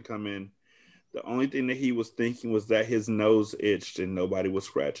was about to come in, the only thing that he was thinking was that his nose itched and nobody would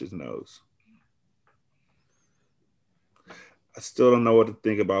scratch his nose. I still don't know what to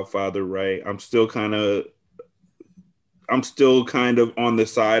think about Father Ray. I'm still kind of on the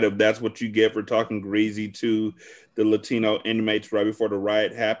side of that's what you get for talking greasy to the Latino inmates right before the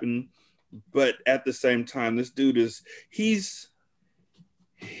riot happened. But at the same time, this dude he's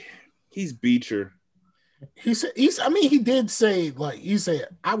Beecher. He said he did say, like, he said,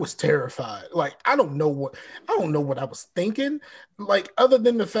 I was terrified. Like, I don't know what I was thinking. Like, other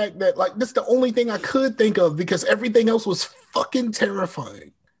than the fact that, like, this is the only thing I could think of because everything else was fucking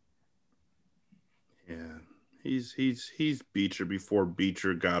terrifying. Yeah. He's Beecher before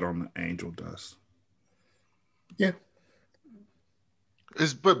Beecher got on the angel dust. Yeah.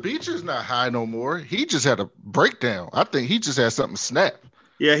 But Beecher's not high no more. He just had a breakdown. I think he just had something snap.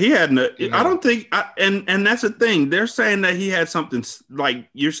 Yeah, he had. I don't think. And that's the thing. They're saying that he had something. Like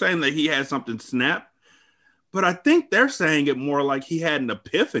you're saying that he had something snap, but I think they're saying it more like he had an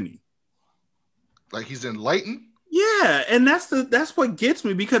epiphany. Like he's enlightened. Yeah, and that's what gets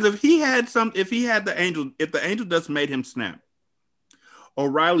me, because if the angel dust made him snap,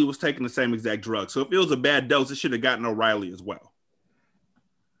 O'Reilly was taking the same exact drug. So if it was a bad dose, it should have gotten O'Reilly as well.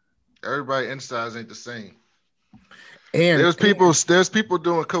 Everybody insides ain't the same. And there's people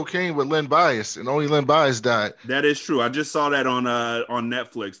doing cocaine with Len Bias, and only Len Bias died. That is true. I just saw that on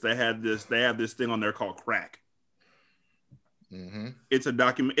Netflix. They have this thing on there called Crack. Mm-hmm. It's a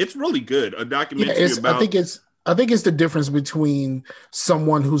document. It's really good. A documentary about. I think it's the difference between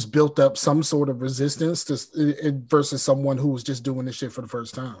someone who's built up some sort of resistance versus someone who was just doing this shit for the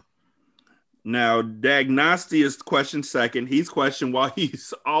first time. Now, Diagnosti is questioned second. He's questioned while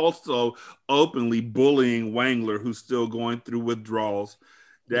he's also openly bullying Wangler, who's still going through withdrawals.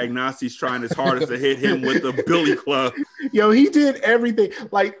 Diagnosti's trying his hardest to hit him with the billy club. Yo, he did everything.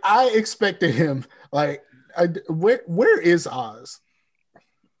 Like, I expected him. Like, where is Oz?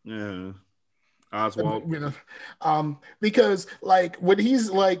 Yeah. Oswald. You know, because like when he's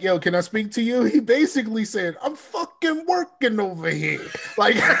like, yo, can I speak to you? He basically said, I'm fucking working over here.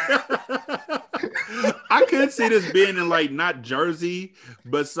 Like, I could see this being in like not Jersey,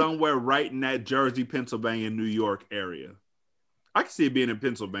 but somewhere right in that Jersey, Pennsylvania, New York area. I can see it being in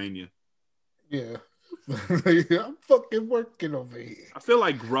Pennsylvania. Yeah. I'm fucking working over here. I feel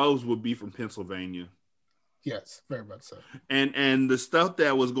like Groves would be from Pennsylvania. Yes, very much so. And the stuff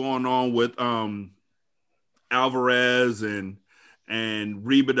that was going on with Alvarez and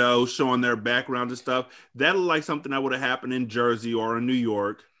Rebido showing their background and stuff, that looked like something that would have happened in Jersey or in New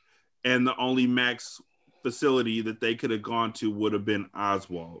York. And the only max facility that they could have gone to would have been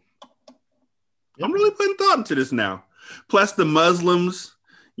Oswald. Yep. I'm really putting thought into this now. Plus the Muslims,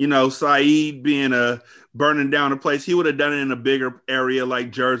 you know, Saeed being burning down a place, he would have done it in a bigger area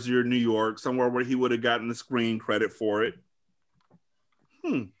like Jersey or New York, somewhere where he would have gotten the screen credit for it.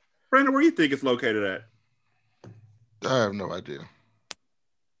 Brandon, where do you think it's located at? I have no idea.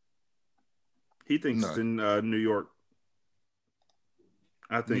 He thinks it's in New York.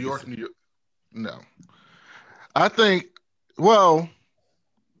 I think New York. No. I think, well,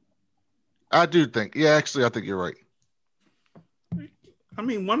 I do think, actually, I think you're right. I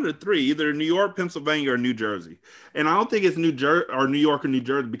mean, one of the three, either New York, Pennsylvania, or New Jersey. And I don't think it's New York or New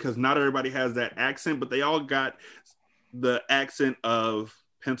Jersey because not everybody has that accent, but they all got the accent of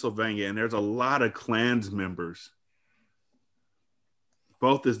Pennsylvania. And there's a lot of Klans members,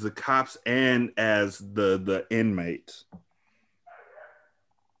 both as the cops and as the inmates.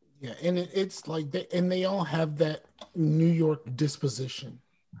 Yeah, and it's like they all have that New York disposition.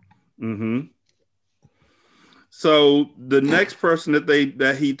 Mm-hmm. So the next person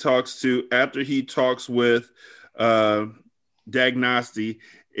that he talks to after he talks with Diagnosti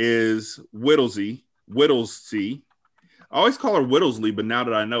is Whittlesey. I always call her Whittlesley, but now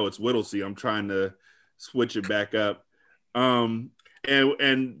that I know it's Whittlesey, I'm trying to switch it back up. And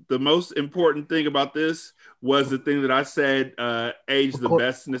the most important thing about this was the thing that I said aged the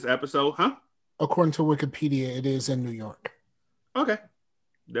best in this episode, huh? According to Wikipedia, it is in New York. Okay,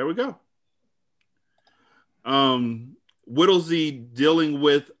 there we go. Whittlesey dealing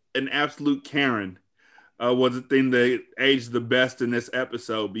with an absolute Karen was the thing that aged the best in this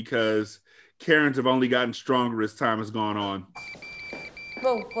episode because Karens have only gotten stronger as time has gone on.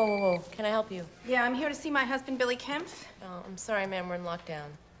 Whoa. Can I help you? Yeah, I'm here to see my husband, Billy Kempf. Oh, I'm sorry, ma'am. We're in lockdown.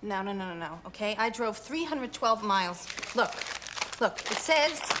 No. Okay, I drove 312 miles. Look, it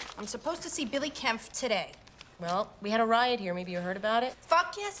says I'm supposed to see Billy Kempf today. Well, we had a riot here. Maybe you heard about it?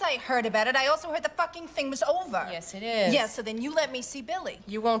 Fuck yes, I heard about it. I also heard the fucking thing was over. Yes, it is. Yeah, so then you let me see Billy.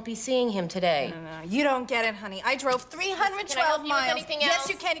 You won't be seeing him today. No. You don't get it, honey. I drove 312 Can I help you miles. with anything else? Yes,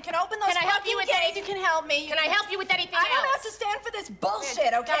 you can. You can open those Can I help you fucking with gates. anything? You can help me. Can I help you with anything else? I don't have to stand for this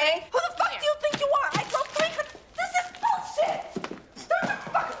bullshit, okay? Who the fuck do you think you are? I drove 300. This is bullshit.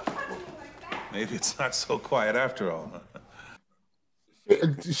 Maybe it's not so quiet after all.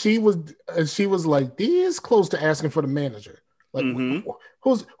 She was like this close to asking for the manager. Like,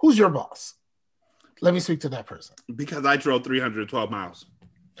 who's your boss? Let me speak to that person. Because I drove 312 miles.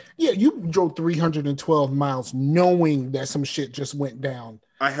 Yeah, you drove 312 miles knowing that some shit just went down.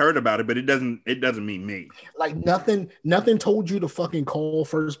 I heard about it, but it doesn't mean me. Like nothing told you to fucking call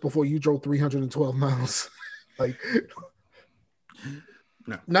first before you drove 312 miles. Like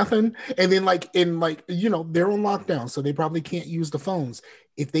no. Nothing. And then they're on lockdown, so they probably can't use the phones.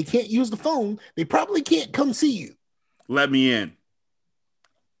 If they can't use the phone, they probably can't come see you. Let me in.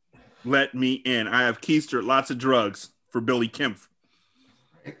 Let me in. I have keistered lots of drugs for Billy Kempf.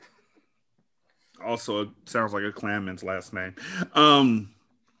 Also, it sounds like a Clanman's last name.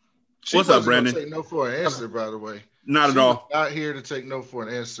 What's up, Brandon? Take no for an answer, by the way. Not at all. Not here to take no for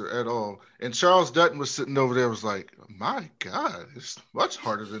an answer at all. And Charles Dutton was sitting over there, was like, "My God, it's much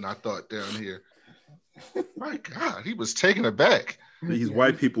harder than I thought down here." My God, he was taken aback. These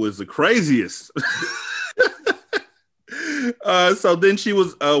white people is the craziest. So then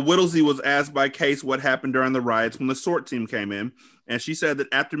Whittlesey was asked by Case what happened during the riots when the SORT team came in, and she said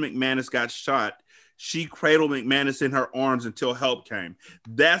that after McManus got shot, she cradled McManus in her arms until help came.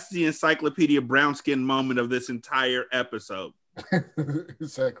 That's the Encyclopedia Brownskin moment of this entire episode.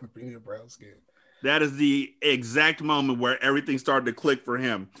 Encyclopedia Brownskin. That is the exact moment where everything started to click for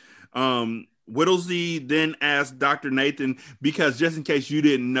him. Whittlesey then asked Dr. Nathan, because just in case you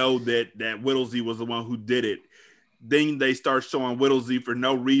didn't know that Whittlesey was the one who did it, then they start showing Whittlesey for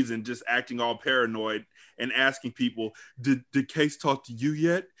no reason, just acting all paranoid and asking people, did Case talk to you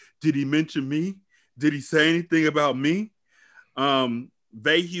yet? Did he mention me? Did he say anything about me?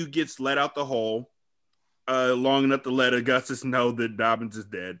 Vahue gets let out the hole long enough to let Augustus know that Dobbins is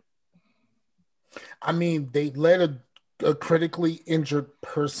dead. I mean, they let a critically injured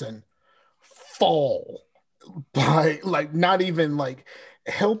person fall by not even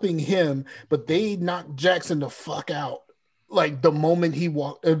helping him, but they knocked Jackson the fuck out. Like the moment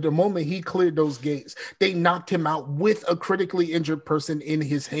he cleared those gates, they knocked him out with a critically injured person in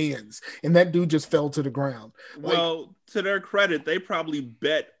his hands, and that dude just fell to the ground. Well, to their credit, they probably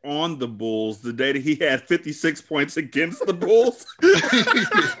bet on the Bulls the day that he had 56 points against the Bulls.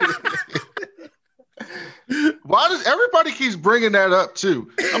 Why does everybody keeps bringing that up too?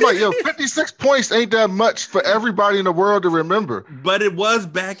 I'm like, 56 points ain't that much for everybody in the world to remember. But it was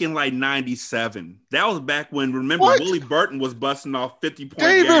back in 97. That was back when, remember, Willie Burton was busting off 50-point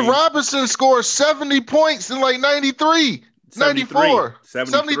David games. Robinson scored 70 points in 93, 94.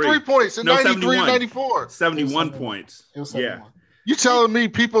 73 points in 93, 94. 71 points. Yeah. You telling me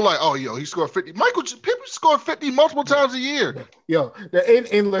people he scored 50. People score 50 multiple times a year.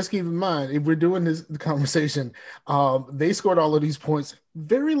 And let's keep in mind, if we're doing this conversation, they scored all of these points.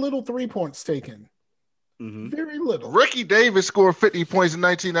 Very little 3 points taken. Mm-hmm. Very little. Ricky Davis scored 50 points in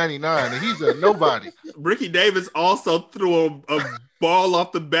 1999, and he's a nobody. Ricky Davis also threw a ball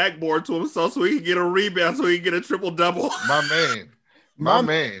off the backboard to himself so he could get a rebound, so he could get a triple-double. My man. My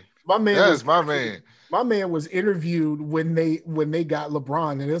man. My man was interviewed when they got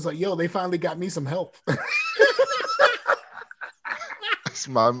LeBron, and it was like, they finally got me some help. That's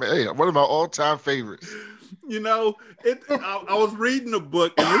my man. One of my all-time favorites. I was reading a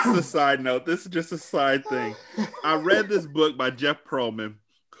book, and this is a side note. This is just a side thing. I read this book by Jeff Pearlman,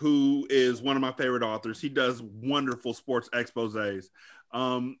 who is one of my favorite authors. He does wonderful sports exposés.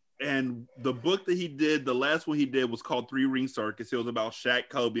 And the book that he did, the last one he did was called Three Ring Circus. It was about Shaq,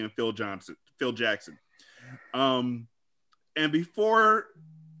 Kobe, and Phil Jackson. And before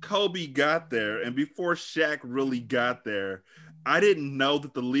Kobe got there and before Shaq really got there, I didn't know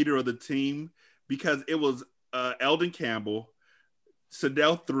that the leader of the team, because it was Eldon Campbell,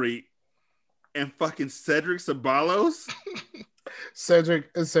 Sedell Three, and fucking Cedric Ceballos. Cedric,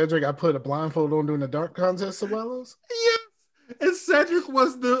 I put a blindfold on during the dart contest, Ceballos? Yes. And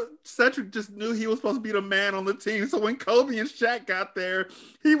Cedric just knew he was supposed to be the man on the team. So when Kobe and Shaq got there,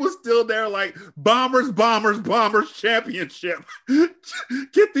 he was still there like, Bombers, championship.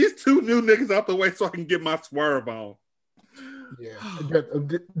 Get these two new niggas out the way so I can get my swerve on. Yeah,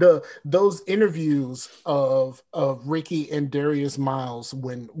 those interviews of Ricky and Darius Miles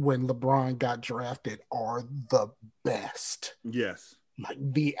when LeBron got drafted are the best. Yes, like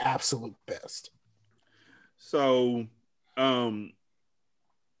the absolute best. So, at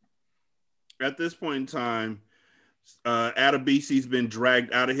this point in time, Adebisi's been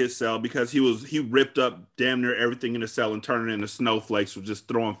dragged out of his cell because he ripped up damn near everything in the cell and turned it into snowflakes with just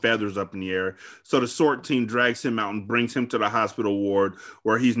throwing feathers up in the air. So the SORT team drags him out and brings him to the hospital ward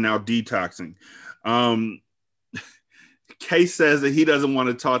where he's now detoxing. Case says that he doesn't want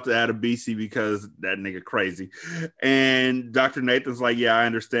to talk to Adebisi because that nigga crazy. And Dr. Nathan's like, yeah, I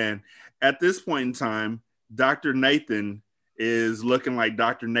understand. At this point in time, Dr. Nathan is looking like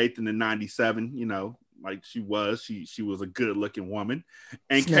Dr. Nathan in 97, you know, like she was. She was a good looking woman.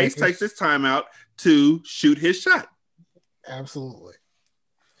 And Case takes his time out to shoot his shot. Absolutely.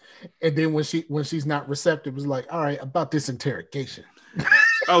 And then when she's not receptive, it's like, all right, about this interrogation.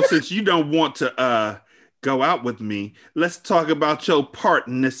 Oh, since you don't want to go out with me, let's talk about your part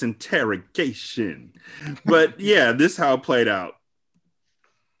in this interrogation. But yeah, this is how it played out.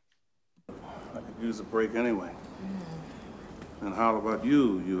 I could use a break anyway. And how about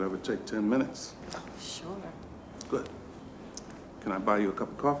you? You ever take 10 minutes? Sure. Good. Can I buy you a cup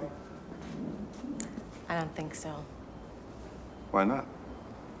of coffee? I don't think so. Why not?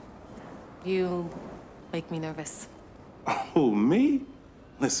 You make me nervous. Oh, me?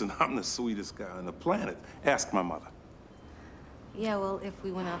 Listen, I'm the sweetest guy on the planet. Ask my mother. Yeah, well, if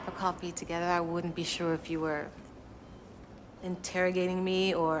we went out for coffee together, I wouldn't be sure if you were interrogating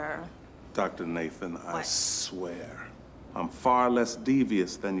me or... Dr. Nathan, I swear, I'm far less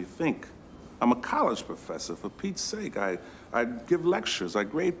devious than you think. I'm a college professor, for Pete's sake. I give lectures, I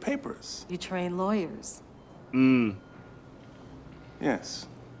grade papers. You train lawyers. Yes.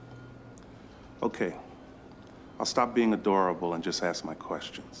 Okay. I'll stop being adorable and just ask my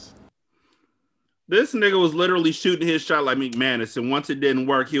questions. This nigga was literally shooting his shot like McManus, and once it didn't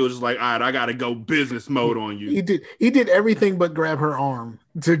work, he was just like, all right, I gotta go business mode on you. He did everything but grab her arm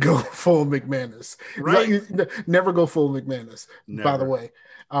to go full McManus. Right. Never go full McManus, Never. by the way.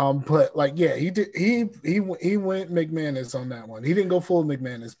 But like, yeah, he did. He went McManus on that one. He didn't go full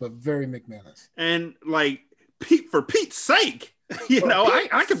McManus, but very McManus. And like, for Pete's sake,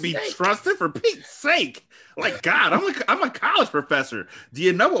 I could be trusted for Pete's sake. Like, God, I'm a college professor. Do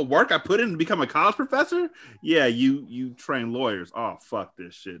you know what work I put in to become a college professor? Yeah, you train lawyers. Oh, fuck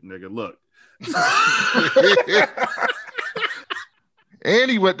this shit, nigga. Look. And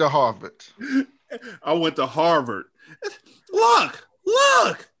he went to Harvard. I went to Harvard. Look.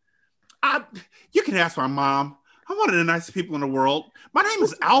 You can ask my mom. I'm one of the nicest people in the world. My name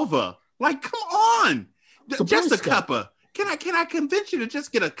is Alva. Like, come on. Just a cuppa. Can I convince you to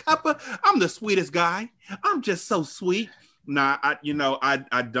just get a cuppa? I'm the sweetest guy. I'm just so sweet. Nah, I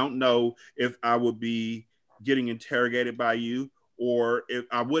don't know if I would be getting interrogated by you or if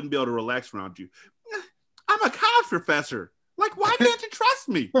I wouldn't be able to relax around you. I'm a college professor. Like, why can't you trust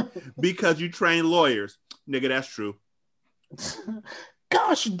me? Because you train lawyers. Nigga, that's true.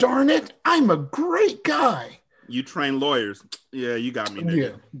 Gosh darn it. I'm a great guy. You train lawyers. Yeah, you got me, nigga.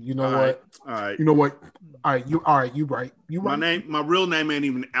 Yeah, you know what? All right. You know what? All right, you right. You right. My real name ain't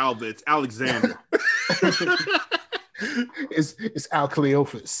even Alva, it's Alexander. It's Al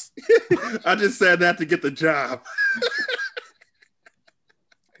Cleophas. I just said that to get the job.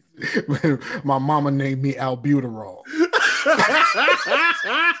 My mama named me albuterol.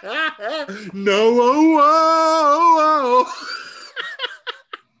 No.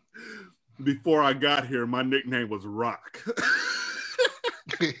 Before I got here, my nickname was Rock.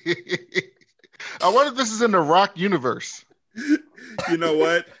 I wonder if this is in the Rock universe. You know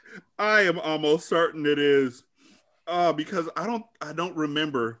what? I am almost certain it is. Because I don't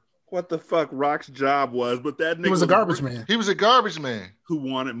remember what the fuck Rock's job was, but that nigga was a garbage man. He was a garbage man who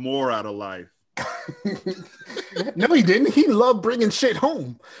wanted more out of life. No, he didn't. He loved bringing shit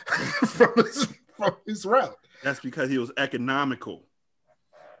home from his route. That's because he was economical.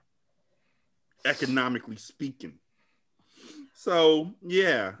 Economically speaking. So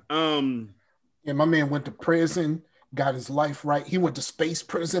yeah. Yeah, my man went to prison, got his life right. He went to space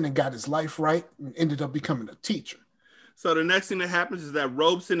prison and got his life right and ended up becoming a teacher. So the next thing that happens is that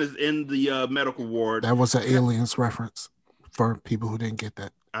Robeson is in the medical ward. That was an Aliens reference for people who didn't get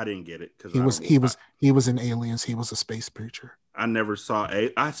that. I didn't get it because he was in Aliens. He was a space preacher. I never saw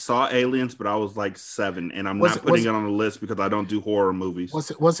I saw Aliens, but I was like 7, and I'm not putting it on the list because I don't do horror movies.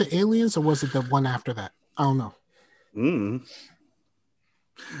 Was it Aliens or was it the one after that? I don't know.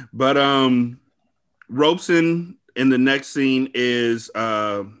 But Robeson in the next scene is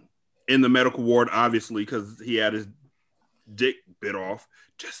in the medical ward, obviously, because he had his dick bit off,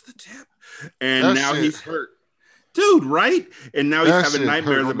 just the tip, and now he's hurt, dude. Right, and now he's having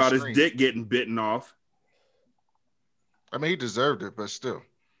nightmares about his dick getting bitten off. I mean, he deserved it, but still.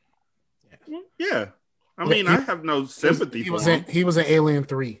 Yeah. I mean, I have no sympathy for him. He was in Alien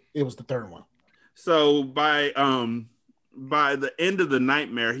 3. It was the third one. So by the end of the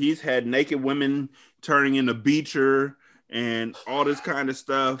nightmare, he's had naked women turning into Beecher and all this kind of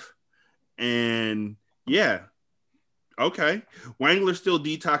stuff. And yeah. Okay. Wangler's still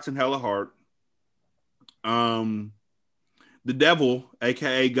detoxing hella hard. the devil,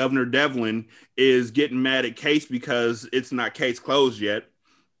 aka Governor Devlin, is getting mad at Case because it's not case closed yet.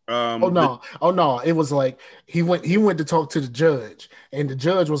 Oh no! It was like he went to talk to the judge, and the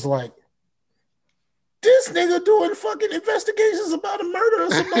judge was like, "This nigga doing fucking investigations about a murder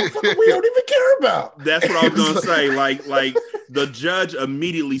of some motherfucker we don't even care about." That's what I was gonna say. Like the judge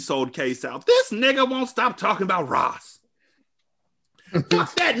immediately sold Case out. This nigga won't stop talking about Ross.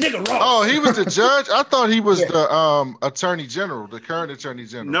 Fuck that nigga Ross. Oh, he was the judge? I thought he was the attorney general, the current attorney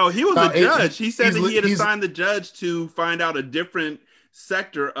general. No, he was the judge. He said that he had assigned the judge to find out a different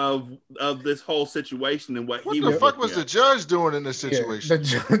sector of this whole situation and what he was. What the fuck was the judge doing in this situation?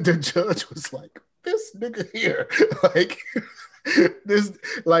 The judge was like, "This nigga here, like this,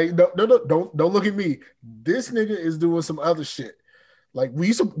 like no, don't look at me. This nigga is doing some other shit. Like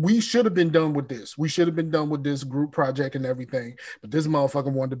we should have been done with this. We should have been done with this group project and everything. But this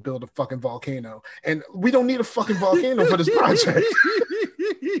motherfucker wanted to build a fucking volcano, and we don't need a fucking volcano for this project.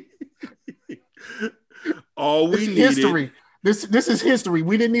 All we needed. History. This is history.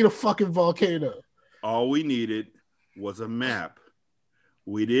 We didn't need a fucking volcano. All we needed was a map.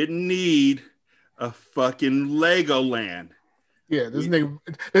 We didn't need a fucking Legoland. Yeah, this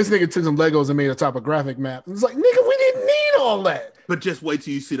nigga took some Legos and made a topographic map. It's like, nigga, we didn't need all that. But just wait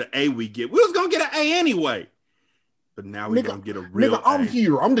till you see the A we get. We was gonna get an A anyway. But now we're gonna get a real nigga, I'm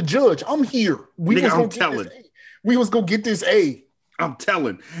here. I'm the judge. I'm here. I'm telling. We was gonna get this A. I'm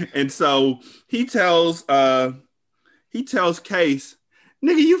telling. And so he tells Case,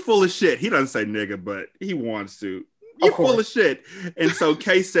 nigga, you full of shit. He doesn't say nigga, but he wants to. You full of shit. And so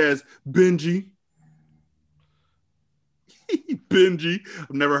Case says, Benji. Benji.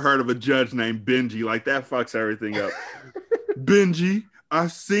 I've never heard of a judge named Benji. Like, that fucks everything up. Benji,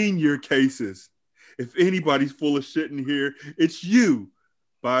 I've seen your cases. If anybody's full of shit in here, it's you.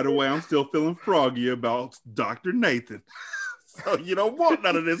 By the way, I'm still feeling froggy about Dr. Nathan. So you don't want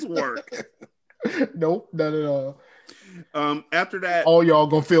none of this work. Nope, not at all. After that, all y'all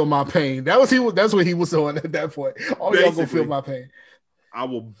gonna feel my pain. That's what he was doing at that point. All y'all gonna feel my pain. I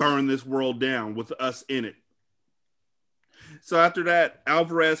will burn this world down with us in it. So after that,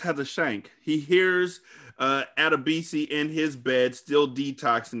 Alvarez has a shank. He hears Adebisi in his bed, still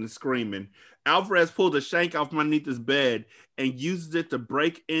detoxing and screaming. Alvarez pulls a shank off underneath his bed and uses it to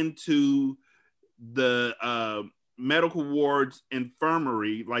break into the medical ward's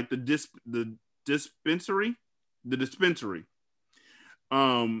infirmary, like the dispensary.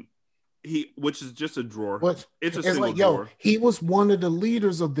 Which is just a drawer. What? It's like, drawer. yo, he was one of the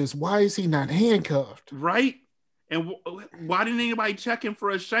leaders of this. Why is he not handcuffed? Right? And why didn't anybody check him for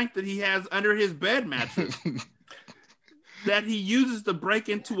a shank that he has under his bed mattress that he uses to break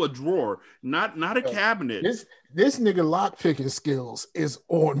into a drawer, not a cabinet? This nigga lock picking skills is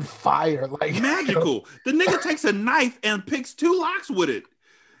on fire, like magical. The nigga takes a knife and picks 2 locks with it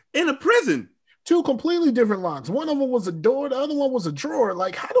in a prison. 2 completely different locks. One of them was a door, the other one was a drawer.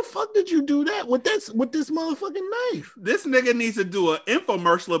 Like, how the fuck did you do that with this motherfucking knife? This nigga needs to do an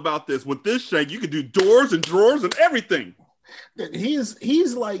infomercial about this. With this shank, you can do doors and drawers and everything.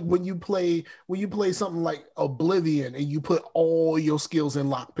 He's like when you play something like Oblivion and you put all your skills in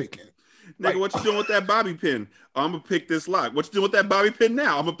lock picking. Nigga, what you doing with that bobby pin? I'm gonna pick this lock. What you doing with that bobby pin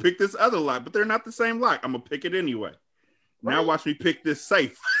now? I'm gonna pick this other lock, but they're not the same lock. I'm gonna pick it anyway. Right. Now watch me pick this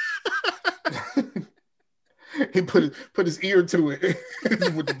safe. He put his ear to it.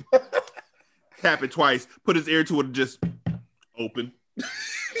 Tap it twice. Put his ear to it. Just open.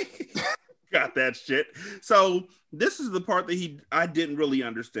 Got that shit. So this is the part that I didn't really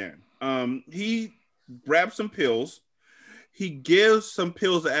understand. He grabs some pills. He gives some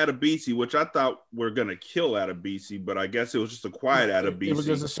pills to Adebisi, which I thought were gonna kill Adebisi, but I guess it was just a quiet Adebisi. It was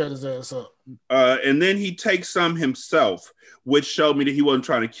just to shut his ass up. And then he takes some himself, which showed me that he wasn't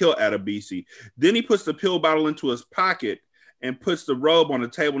trying to kill Adebisi. Then he puts the pill bottle into his pocket and puts the robe on the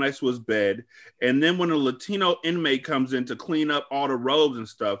table next to his bed. And then when a Latino inmate comes in to clean up all the robes and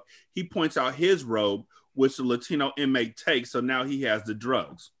stuff, he points out his robe, which the Latino inmate takes. So now he has the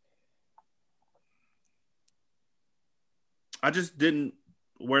drugs. I just didn't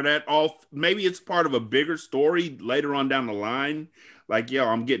wear that off. Maybe it's part of a bigger story later on down the line. Like, yo,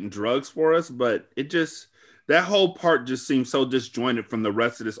 I'm getting drugs for us. But that whole part just seems so disjointed from the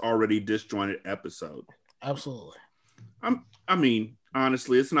rest of this already disjointed episode. Absolutely. I mean,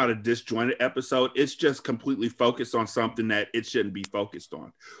 honestly, it's not a disjointed episode. It's just completely focused on something that it shouldn't be focused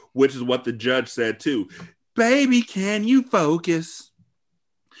on, which is what the judge said too. Baby, can you focus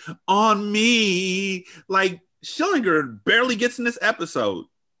on me? Like, Schillinger barely gets in this episode.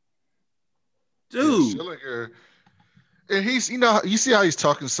 Dude. Yeah, Schillinger. And he's, you see how he's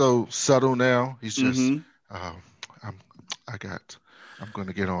talking so subtle now? He's just, I'm going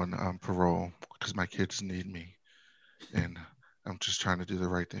to get on parole because my kids need me, and I'm just trying to do the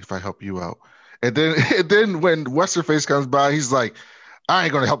right thing. If I help you out, and then and then when what's her face comes by, he's like, I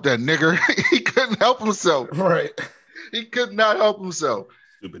ain't going to help that nigger. He couldn't help himself. Right. He could not help himself.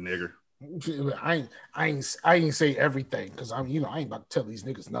 Stupid nigger. I ain't say everything because I ain't about to tell these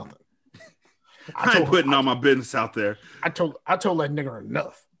niggas nothing. I ain't putting all my business out there. I told that nigger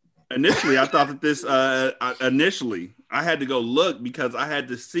enough. Initially, I thought that this. Initially, I had to go look because I had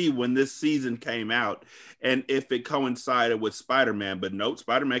to see when this season came out and if it coincided with Spider-Man. But nope,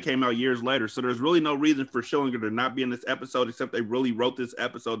 Spider-Man came out years later, so there's really no reason for Schillinger to not be in this episode, except they really wrote this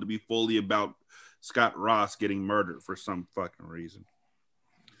episode to be fully about Scott Ross getting murdered for some fucking reason.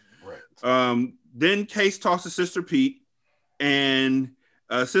 Right. Then Case talks to Sister Pete, and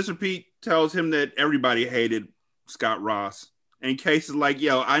Sister Pete tells him that everybody hated Scott Ross. And Case is like,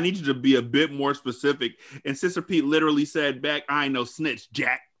 yo, I need you to be a bit more specific. And Sister Pete literally said back, I ain't no snitch,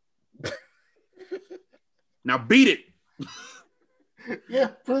 Jack. Now beat it. Yeah,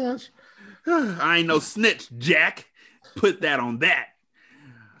 pretty much. I ain't no snitch, Jack. Put that on that.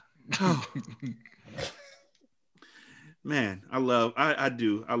 Man, I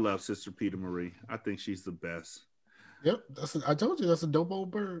love Sister Peter Marie. I think she's the best. Yep, I told you that's a dope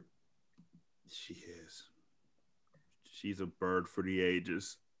old bird. She is. She's a bird for the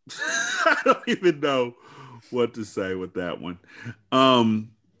ages. I don't even know what to say with that one.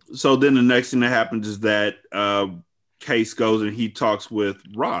 So then the next thing that happens is that Case goes and he talks with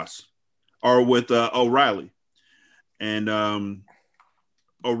Ross or with O'Reilly. And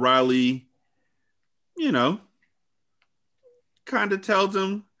O'Reilly, kind of tells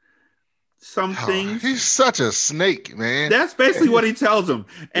him some things. He's such a snake, man. That's basically what he tells him.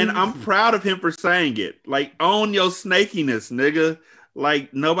 And I'm proud of him for saying it. Like, own your snakiness, nigga.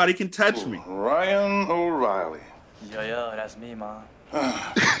 Like, nobody can touch me. Ryan O'Reilly. Yo, that's me, Ma.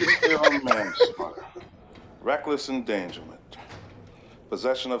 Manslaughter. Reckless endangerment.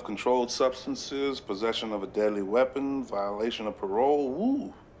 Possession of controlled substances, possession of a deadly weapon, violation of parole.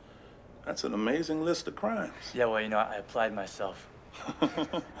 Ooh, that's an amazing list of crimes. Yeah, well, I applied myself.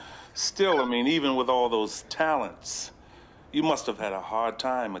 Still, I mean, even with all those talents, you must have had a hard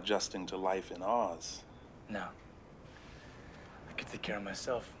time adjusting to life in Oz. No. I could take care of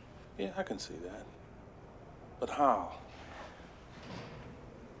myself. Yeah, I can see that. But how?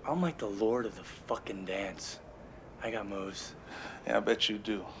 I'm like the lord of the fucking dance. I got moves. Yeah, I bet you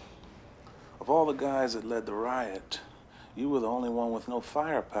do. Of all the guys that led the riot, you were the only one with no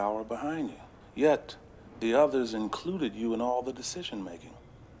firepower behind you. Yet, the others included you in all the decision-making.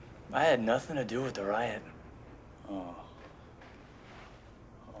 I had nothing to do with the riot. Oh,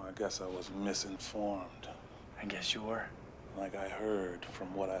 I guess I was misinformed. I guess you were. Like I heard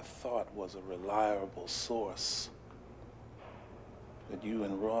from what I thought was a reliable source that you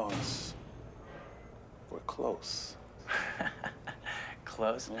and Ross were close.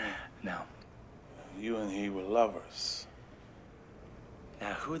 Close? No. You and he were lovers.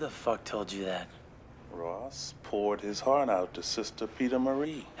 Now, who the fuck told you that? Ross poured his heart out to Sister Peter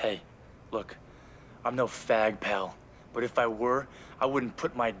Marie. Hey, look, I'm no fag pal, but if I were, I wouldn't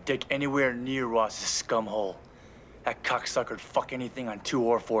put my dick anywhere near Ross's scum hole. That cocksucker'd fuck anything on 2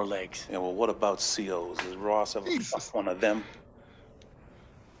 or 4 legs. Yeah, well, what about COs? Has Ross ever fucked one of them?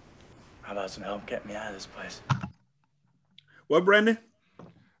 How about some help getting me out of this place? What, Brandon?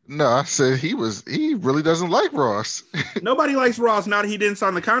 No, I said he really doesn't like Ross. Nobody likes Ross now that he didn't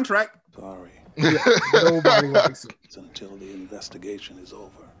sign the contract. Sorry. Nobody likes him. It's until the investigation is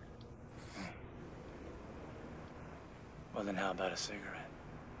over. Well, then how about a cigarette?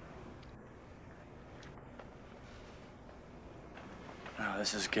 Oh,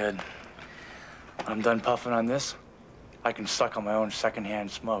 this is good. When I'm done puffing on this, I can suck on my own secondhand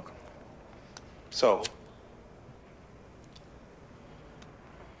smoke. So?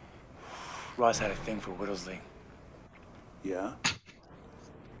 Ross had a thing for Whittlesley. Yeah?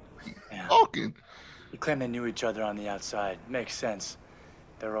 Yeah. Talking. He claimed they knew each other on the outside. Makes sense.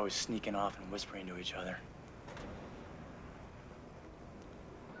 They were always sneaking off and whispering to each other.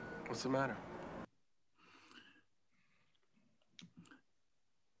 What's the matter?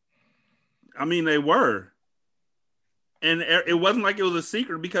 I mean, they were. And it wasn't like it was a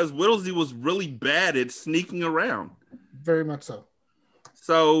secret because Whittlesey was really bad at sneaking around. Very much so.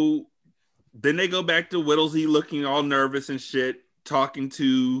 So then they go back to Whittlesey looking all nervous and shit, talking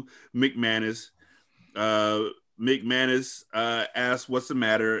to McManus. McManus asks, what's the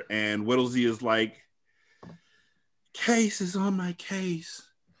matter? And Whittlesey is like, Case is on my case.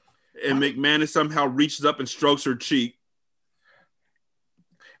 And McManus somehow reaches up and strokes her cheek.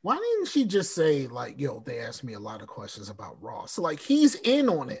 Why didn't she just say like, "Yo, they asked me a lot of questions about Ross." So, like, he's in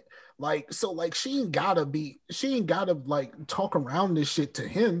on it. Like, so like she ain't gotta like talk around this shit to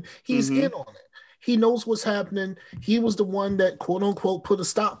him. He's in on it. He knows what's happening. He was the one that quote unquote put a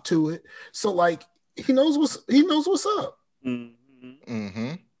stop to it. So like he knows what's up.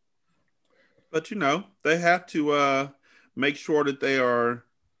 Mm-hmm. But they have to make sure that they are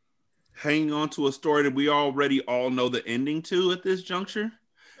hanging on to a story that we already all know the ending to at this juncture,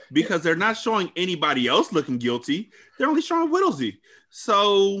 because they're not showing anybody else looking guilty. They're only showing Whittlesey.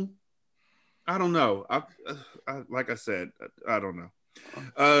 So I don't know. I like I said, I don't know.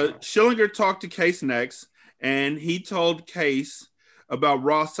 Schillinger talked to Case next, and he told Case about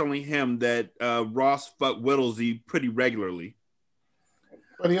Ross telling him that Ross fucked Whittlesey pretty regularly.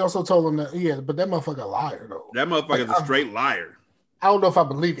 But he also told him that, but that motherfucker a liar though. That motherfucker's a straight liar. I don't know if I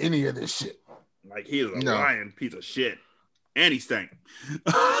believe any of this shit. Like, he is a lying piece of shit. And he stank.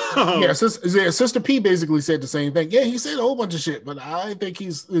 Yeah, Sister P basically said the same thing. Yeah, he said a whole bunch of shit, but I think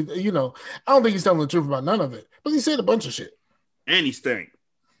he's, I don't think he's telling the truth about none of it. But he said a bunch of shit. And he stank.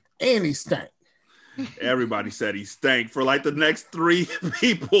 Everybody said he stank for like the next 3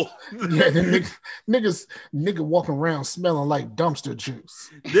 people. Yeah, the nigga walking around smelling like dumpster juice.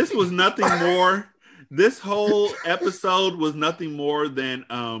 This was nothing more. This whole episode was nothing more than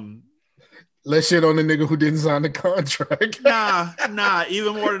let's shit on the nigga who didn't sign the contract. Nah,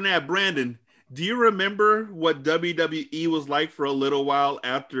 even more than that. Brandon, do you remember what WWE was like for a little while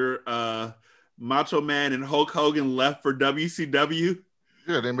after Macho Man and Hulk Hogan left for WCW?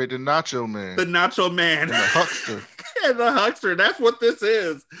 Yeah, they made the Nacho Man. The Nacho Man. And the Huckster. And the Huckster. That's what this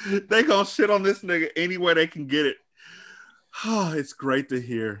is. They gonna shit on this nigga any way they can get it. Oh, it's great to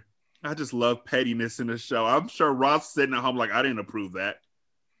hear. I just love pettiness in the show. I'm sure Ross sitting at home like, I didn't approve that.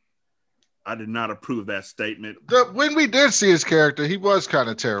 I did not approve that statement. When we did see his character, he was kind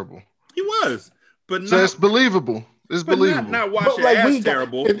of terrible. He was. But so it's believable. It's believable. Not wash your ass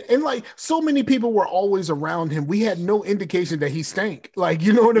terrible. And like so many people were always around him. We had no indication that he stank. Like,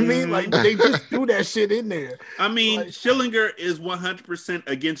 you know what I mean? Like they just threw that shit in there. I mean, Schillinger is 100%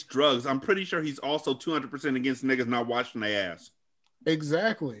 against drugs. I'm pretty sure he's also 200% against niggas not washing their ass.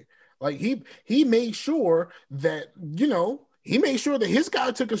 Exactly. Like he made sure that, he made sure that his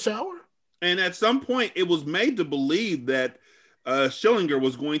guy took a shower. And at some point it was made to believe that Schillinger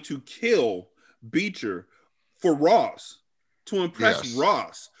was going to kill Beecher for Ross, to impress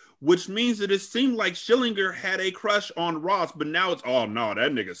Ross, which means that it seemed like Schillinger had a crush on Ross, but now it's, oh no,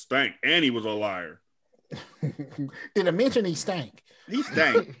 that nigga stank, and he was a liar. Did I mention he stank? He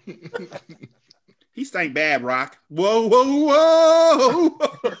stank. He stank bad, Rock. Whoa, whoa,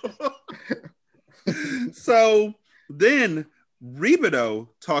 whoa. So then Rebido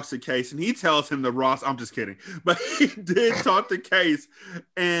talks to Case and he tells him that Ross, I'm just kidding, but he did talk to Case,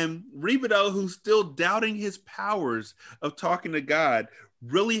 and Rebido, who's still doubting his powers of talking to God,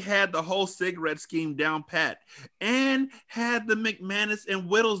 really had the whole cigarette scheme down pat and had the McManus and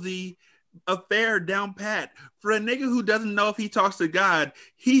Whittlesey affair down pat. For a nigga who doesn't know if he talks to God,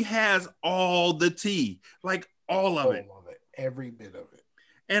 he has all the tea, like all of it, every bit of it.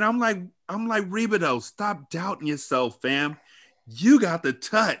 And I'm like Rebido, stop doubting yourself, fam. You got the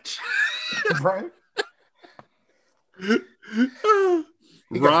touch. Right?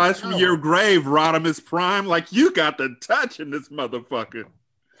 Rise from your grave, Rodimus Prime. Like, you got the touch in this motherfucker.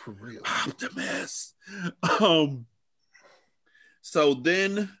 For real. Optimus. So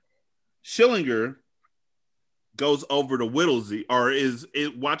then Schillinger goes over to Whittlesey, or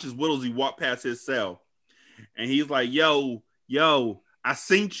watches Whittlesey walk past his cell. And he's like, yo, I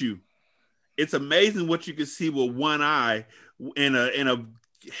synced you. It's amazing what you can see with one eye in a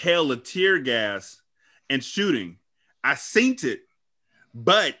hail of tear gas and shooting. I synced it.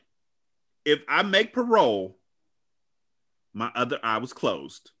 But if I make parole, my other eye was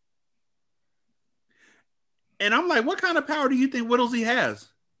closed. And I'm like, what kind of power do you think Whittlesey has?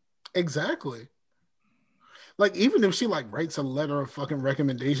 Exactly. Like, even if she writes a letter of fucking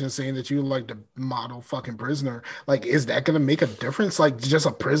recommendation saying that you're like the model fucking prisoner, like, is that gonna make a difference? Like, just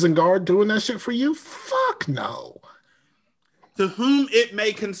a prison guard doing that shit for you? Fuck no. To whom it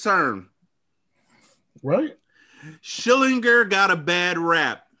may concern. Right? Schillinger got a bad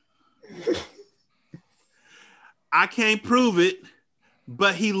rap. I can't prove it,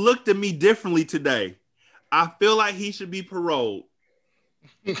 but he looked at me differently today. I feel like he should be paroled.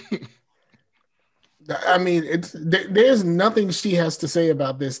 I mean, there's nothing she has to say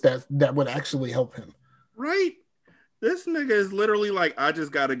about this that would actually help him. Right? This nigga is literally like, I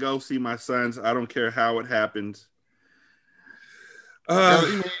just got to go see my sons. I don't care how it happens.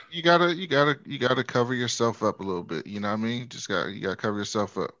 You gotta cover yourself up a little bit. You know what I mean? You gotta cover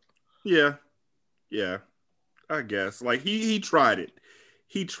yourself up. Yeah, yeah, I guess. Like he tried it.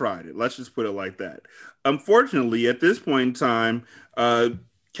 He tried it. Let's just put it like that. Unfortunately, at this point in time,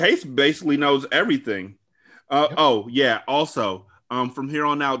 Case basically knows everything. Oh yeah. Also, from here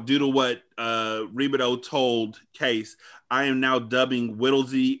on out, due to what Rebadow told Case, I am now dubbing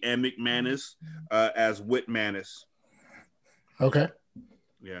Whittlesey and McManus as Whitmanus. Okay.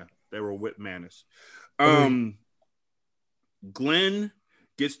 Yeah, they were Whitmanus. Agreed. Glenn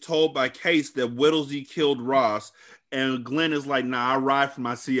gets told by Case that Whittlesey killed Ross, and Glenn is like, "Nah, I ride for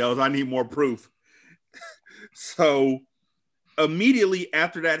my COs. I need more proof." So immediately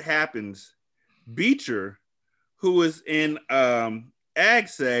after that happens, Beecher, who is in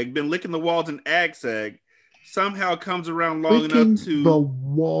AgSeg, been licking the walls in AgSeg, somehow comes around long Licking enough to the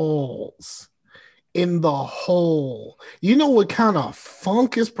walls in the hole. You know what kind of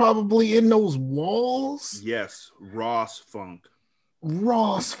funk is probably in those walls? Yes, Ross Funk.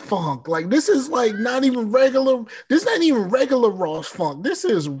 Ross Funk. Like this is like not even regular. This not even regular Ross Funk. This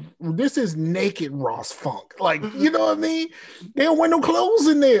is naked Ross Funk. Like you know what I mean? They don't wear no clothes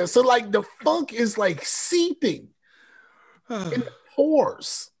in there, so like the funk is like seeping in the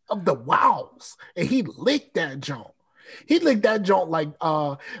pores of the walls, and he licked that joint. He licked that joint like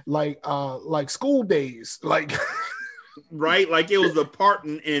school days, like right, like it was a part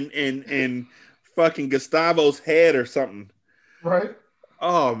in fucking Gustavo's head or something. Right.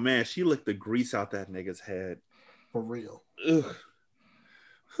 Oh man, she licked the grease out that nigga's head. For real. Ugh.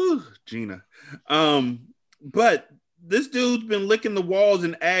 Whew, Gina. But this dude's been licking the walls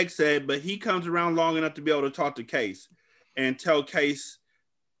in AgSeg, but he comes around long enough to be able to talk to Case and tell Case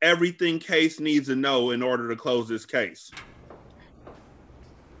everything Case needs to know in order to close this case.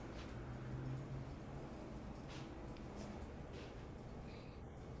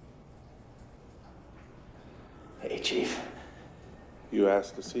 Hey, Chief. You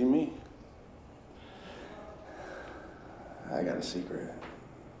asked to see me? I got a secret.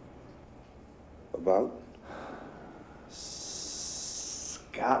 About?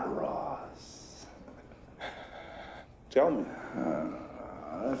 Scott Ross. Tell me.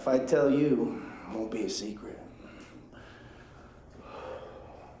 If I tell you, it won't be a secret.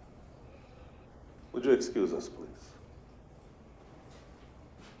 Would you excuse us, please?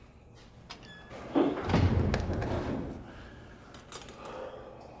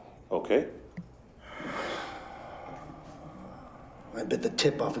 Okay. I bit the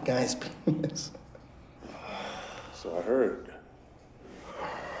tip off a guy's penis. So I heard.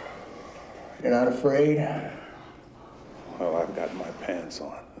 You're not afraid? Well, I've got my pants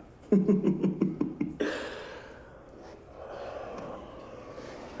on.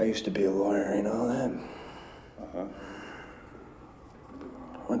 I used to be a lawyer, you know that? Uh-huh.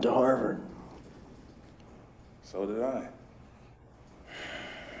 Went to Harvard. So did I.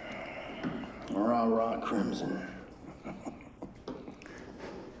 Rah, rah, crimson.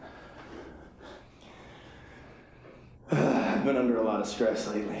 I've been under a lot of stress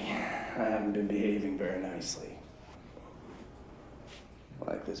lately. I haven't been behaving very nicely.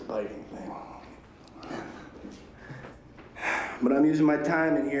 Like this biting thing. But I'm using my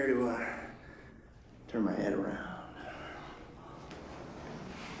time in here to turn my head around.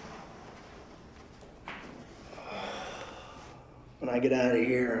 When I get out of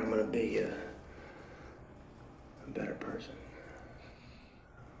here, I'm gonna be a better person.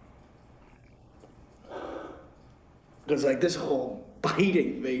 Because like this whole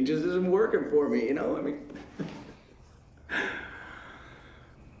biting thing just isn't working for me, you know? I mean,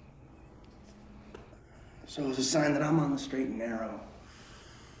 so it's a sign that I'm on the straight and narrow.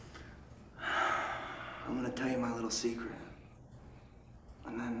 I'm gonna tell you my little secret.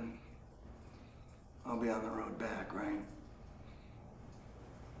 And then I'll be on the road back, right?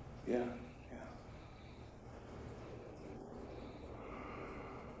 Yeah.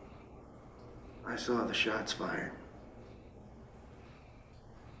 I saw the shots fired.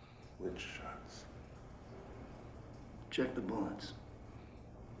 Which shots? Check the bullets.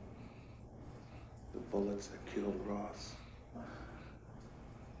 The bullets that killed Ross?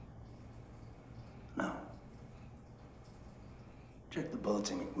 No. Check the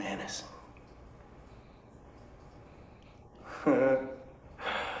bullets in McManus. Hey.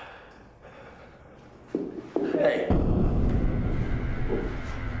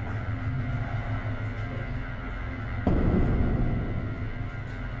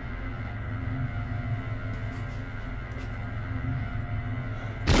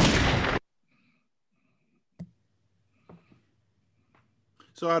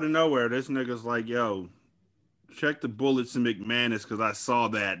 So out of nowhere, this nigga's like, yo, Check the bullets in McManus because I saw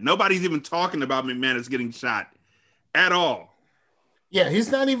that. Nobody's even talking about McManus getting shot at all. Yeah,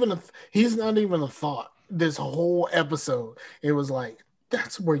 he's not even a thought this whole episode. It was like,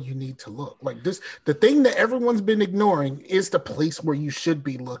 that's where you need to look. Like this, the thing that everyone's been ignoring is the place where you should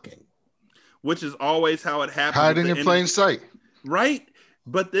be looking. Which is always how it happens. Hiding in plain sight. Right?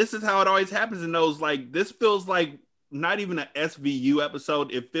 But this is how it always happens in those, like, this feels like not even an SVU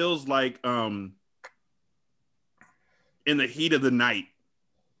episode. It feels like in the heat of the night.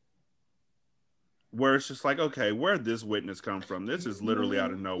 Where it's just like, okay, where'd this witness come from? This is literally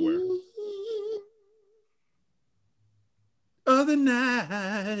out of nowhere. Other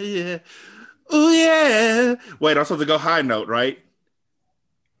night, yeah. Oh yeah. Wait, I'm supposed to go high note, right?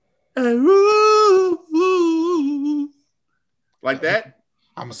 Like that?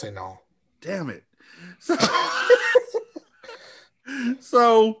 I'm gonna say no. Damn it.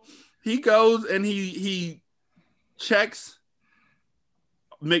 So he goes and he checks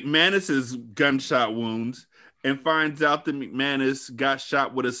McManus's gunshot wounds and finds out that McManus got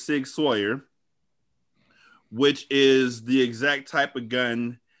shot with a Sig Sauer, which is the exact type of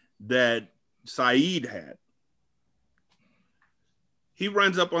gun that Saeed had. He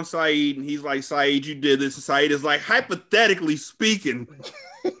runs up on Saeed and he's like, Saeed, you did this. And Saeed is like, hypothetically speaking,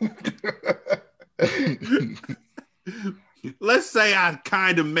 let's say I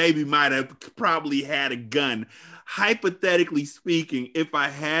kind of maybe might have probably had a gun. Hypothetically speaking, if I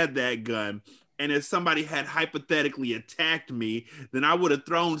had that gun and if somebody had hypothetically attacked me, then I would have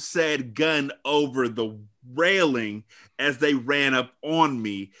thrown said gun over the railing as they ran up on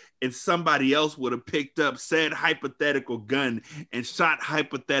me, and somebody else would have picked up said hypothetical gun and shot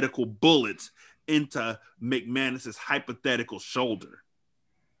hypothetical bullets into McManus's hypothetical shoulder.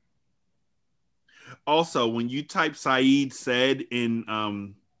 Also, when you type Saeed said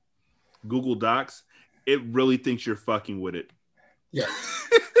in Google Docs, it really thinks you're fucking with it. Yeah.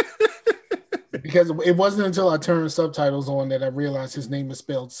 Because it wasn't until I turned subtitles on that I realized his name is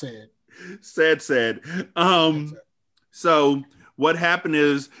spelled said. Said. So what happened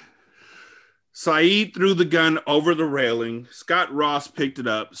is Saeed threw the gun over the railing. Scott Ross picked it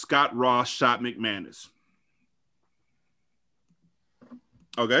up. Scott Ross shot McManus.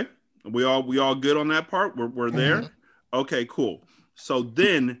 Okay. We all good on that part? We're there? Mm-hmm. Okay, cool. So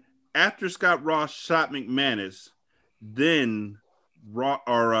then after Scott Ross shot McManus, then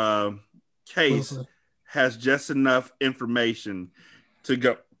Case has just enough information to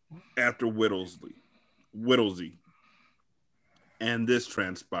go after Whittlesey. And this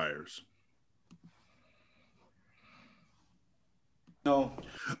transpires. No.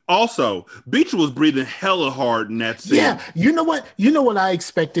 Also, Beecher was breathing hella hard in that scene. Yeah, you know what I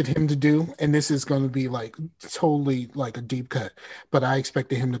expected him to do, and this is going to be like totally like a deep cut, but I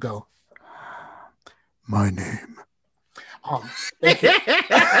expected him to go, my name. Thank you.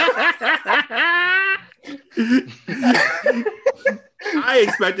 I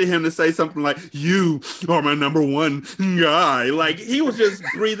expected him to say something like, you are my number one guy. Like he was just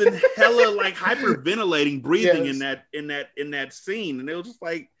breathing hella like hyperventilating breathing in that scene. And it was just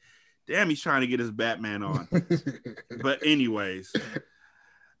like, damn, he's trying to get his Batman on. But anyways,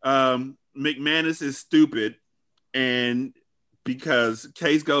 McManus is stupid. And because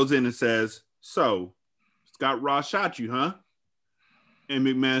Case goes in and says, so Scott Ross shot you, huh? And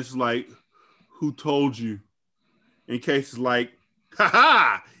McManus is like, who told you? And Case is like,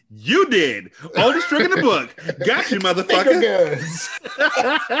 ha, you did. Oldest trick in the book. Got you, motherfucker.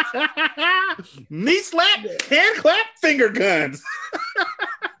 Knee slap, hand clap, finger guns.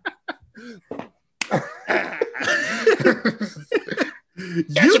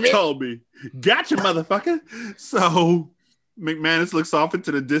 You told me. Got you, motherfucker. So McManus looks off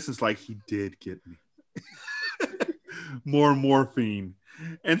into the distance like he did get me. More morphine.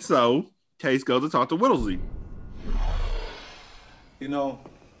 And so Case goes to talk to Whittlesey. You know,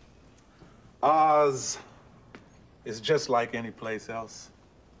 Oz is just like any place else.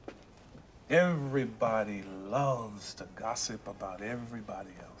 Everybody loves to gossip about everybody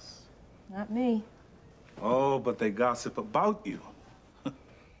else. Not me. Oh, but they gossip about you.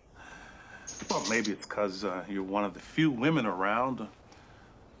 Well, maybe it's because you're one of the few women around.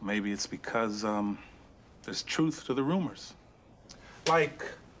 Maybe it's because there's truth to the rumors. Like,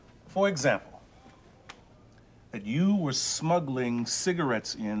 for example, that you were smuggling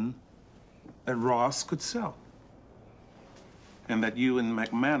cigarettes in that Ross could sell. And that you and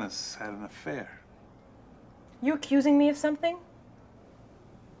McManus had an affair. You accusing me of something?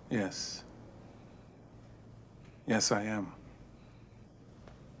 Yes. Yes, I am.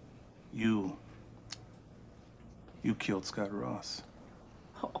 You killed Scott Ross.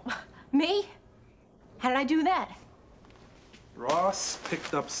 Oh, me? How did I do that? Ross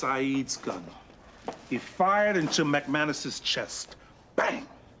picked up Saeed's gun. He fired into McManus's chest. Bang!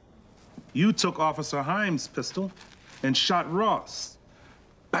 You took Officer Himes' pistol and shot Ross.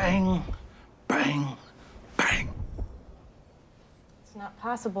 Bang, bang, bang. It's not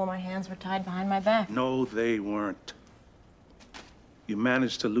possible. My hands were tied behind my back. No, they weren't. You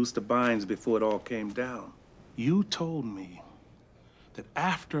managed to loose the binds before it all came down. You told me that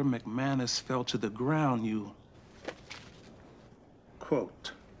after McManus fell to the ground, you,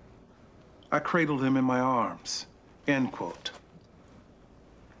 quote, I cradled him in my arms, end quote.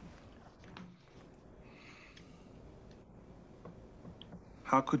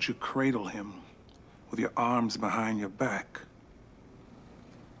 How could you cradle him with your arms behind your back?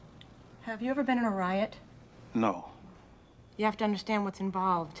 Have you ever been in a riot? No. You have to understand what's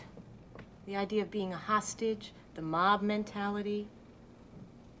involved. The idea of being a hostage, the mob mentality.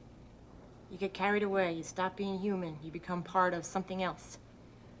 You get carried away, you stop being human, you become part of something else.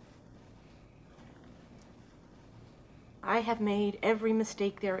 I have made every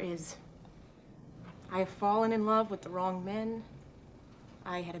mistake there is. I have fallen in love with the wrong men.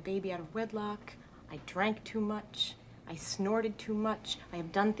 I had a baby out of wedlock. I drank too much. I snorted too much. I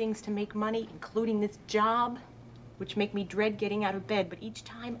have done things to make money, including this job, which make me dread getting out of bed. But each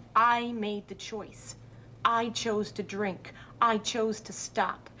time I made the choice. I chose to drink. I chose to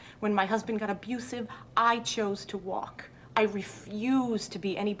stop. When my husband got abusive, I chose to walk. I refuse to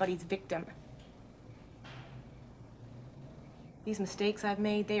be anybody's victim. These mistakes I've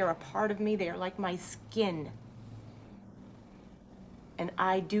made, they are a part of me. They are like my skin. And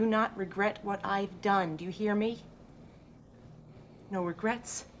I do not regret what I've done. Do you hear me? No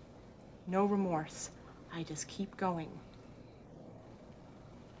regrets, no remorse. I just keep going.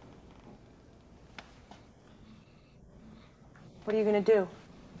 What are you gonna do?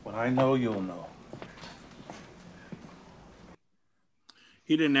 When I know, you'll know.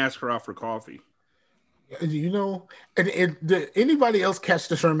 He didn't ask her out for coffee. You know, and did anybody else catch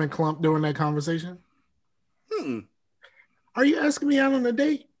the Sherman clump during that conversation? Are you asking me out on a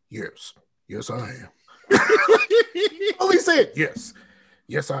date? Yes. Yes, I am. He totally said, yes.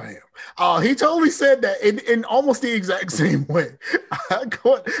 Yes, I am. He totally said that in almost the exact same way. I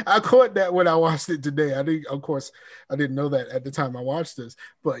caught that when I watched it today. I didn't know that at the time I watched this.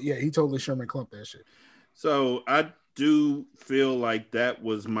 But yeah, he totally Sherman clumped that shit. So I do feel like that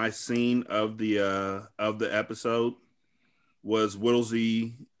was my scene of the episode. Was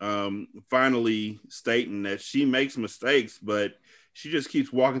Whittlesey finally stating that she makes mistakes, but she just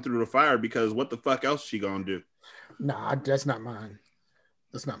keeps walking through the fire because what the fuck else is she gonna do? Nah, that's not mine.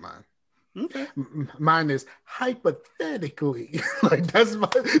 That's not mine. Okay. Mine is hypothetically. Like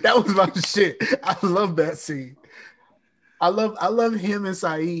that was my shit. I love that scene. I love him and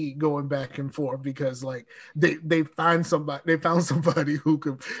Saeed going back and forth because like they found somebody who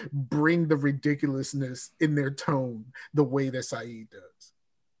could bring the ridiculousness in their tone the way that Saeed does.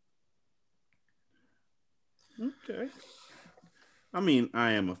 Okay. I mean,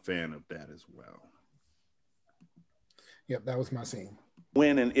 I am a fan of that as well. Yep, that was my scene.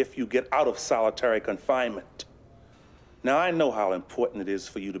 When and if you get out of solitary confinement. Now, I know how important it is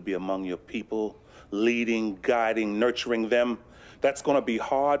for you to be among your people, leading, guiding, nurturing them. That's going to be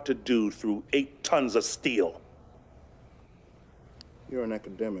hard to do through 8 tons of steel. You're an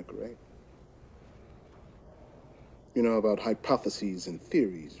academic, right? You know about hypotheses and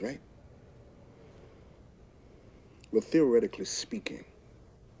theories, right? Well, theoretically speaking,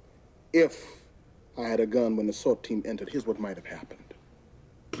 if I had a gun when the SWAT team entered, here's what might have happened.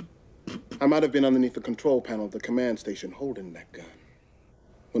 I might have been underneath the control panel of the command station holding that gun.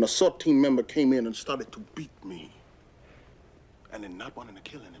 When a SWAT team member came in and started to beat me, and then not wanting to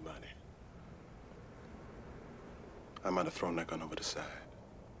kill anybody, I might have thrown that gun over the side.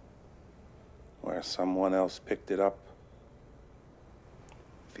 Where someone else picked it up?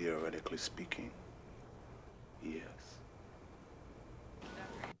 Theoretically speaking, yes.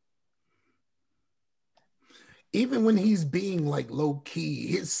 Even when he's being like low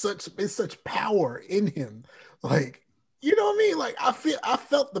key, it's such power in him. Like, you know what I mean? Like I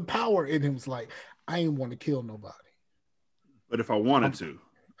felt the power in him. It's like, I ain't want to kill nobody. But if I wanted to.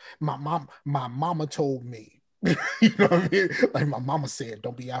 My mama told me. You know what I mean? Like my mama said,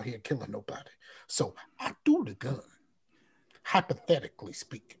 don't be out here killing nobody. So I threw the gun. Hypothetically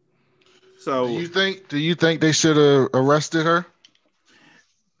speaking. So do you think they should have arrested her?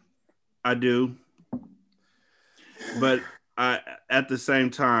 I do. But at the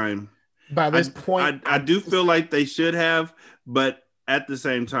same time, by this point, I do feel like they should have, but at the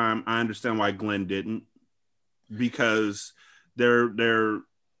same time, I understand why Glenn didn't, because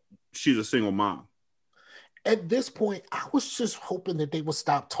she's a single mom. at this point, I was just hoping that they would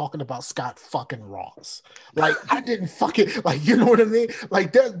stop talking about Scott fucking Ross. Like, I didn't fucking, like, you know what I mean?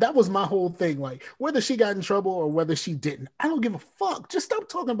 Like, that was my whole thing. Like, whether she got in trouble or whether she didn't, I don't give a fuck. Just stop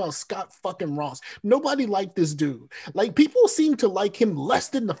talking about Scott fucking Ross. Nobody liked this dude. Like, people seem to like him less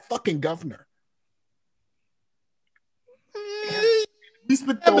than the fucking governor. We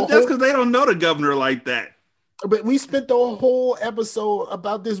spent but that's because they don't know the governor like that. But we spent the whole episode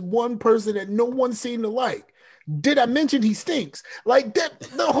about this one person that no one seemed to like. Did I mention he stinks? Like that,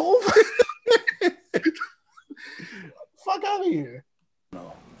 the whole fuck out of here.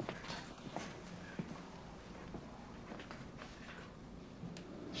 No.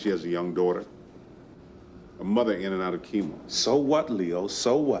 She has a young daughter, a mother in and out of chemo. So what, Leo?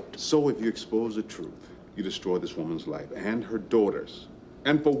 So what? So if you expose the truth, you destroy this woman's life and her daughter's.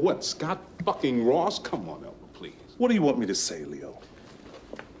 And for what? Scott fucking Ross? Come on, Elmer, please. What do you want me to say, Leo?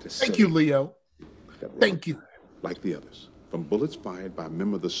 Thank you, Leo. Thank you. Like the others, from bullets fired by a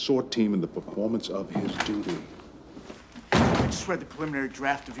member of the SOAR team in the performance of his duty. I just read the preliminary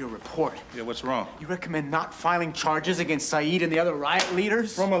draft of your report. Yeah, what's wrong? You recommend not filing charges against Saeed and the other riot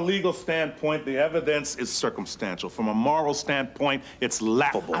leaders? From a legal standpoint, the evidence is circumstantial. From a moral standpoint, it's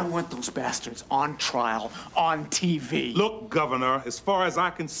laughable. I want those bastards on trial, on TV. Look, Governor, as far as I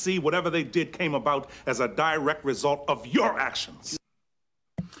can see, whatever they did came about as a direct result of your actions.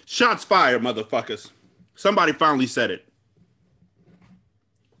 Shots fired, motherfuckers. Somebody finally said it.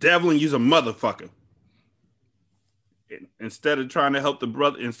 Devlin, you's a motherfucker. Instead of trying to help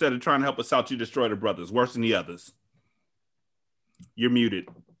us out, you destroy the brothers. Worse than the others. You're muted.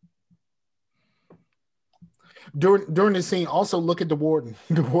 During this scene, also look at the warden.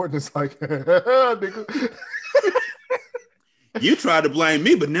 The warden is like, you tried to blame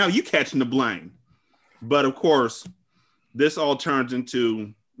me, but now you catching the blame. But of course, this all turns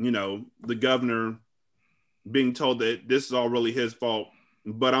into, the governor being told that this is all really his fault,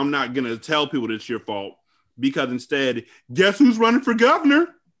 but I'm not going to tell people that it's your fault because instead, guess who's running for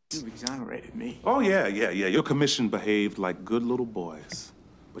governor? You exonerated me. Oh, yeah. Your commission behaved like good little boys.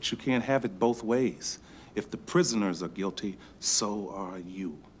 But you can't have it both ways. If the prisoners are guilty, so are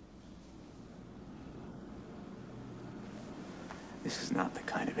you. This is not the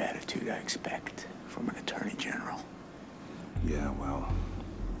kind of attitude I expect from an attorney general. Yeah, well,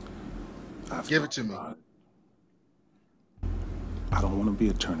 give it to me. I don't want to be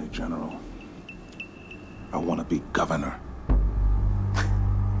attorney general. I want to be governor.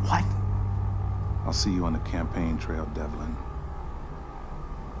 What? I'll see you on the campaign trail, Devlin.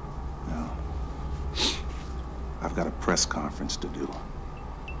 Now, I've got a press conference to do.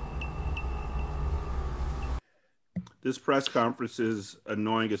 This press conference is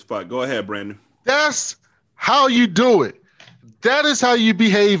annoying as fuck. Go ahead, Brandon. That's how you do it. That is how you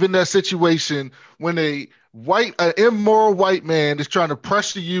behave in that situation when an immoral white man is trying to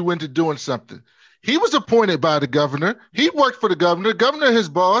pressure you into doing something. He was appointed by the governor. He worked for the governor. The governor, his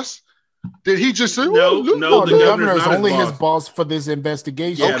boss. Did he just say, no, the governor is only his boss for this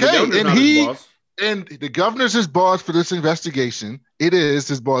investigation. Yeah, and the governor's his boss for this investigation. It is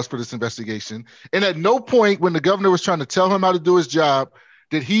his boss for this investigation. And at no point when the governor was trying to tell him how to do his job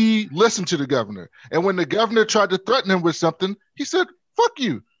did he listen to the governor. And when the governor tried to threaten him with something, he said, fuck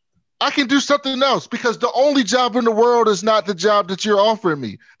you. I can do something else because the only job in the world is not the job that you're offering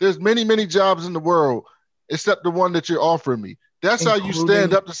me. There's many, many jobs in the world except the one that you're offering me. That's how you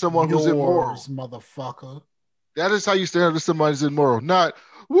stand up to someone who's immoral. Motherfucker. That is how you stand up to somebody who's immoral. Not,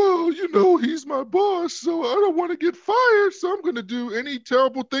 well, he's my boss, so I don't want to get fired, so I'm going to do any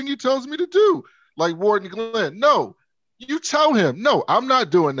terrible thing he tells me to do, like Warden Glenn. No, you tell him, no, I'm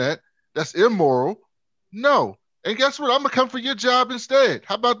not doing that. That's immoral. No. And guess what? I'm going to come for your job instead.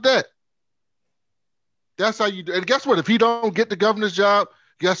 How about that? That's how you do. And guess what? If he don't get the governor's job,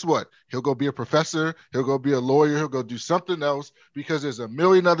 guess what? He'll go be a professor. He'll go be a lawyer. He'll go do something else because there's a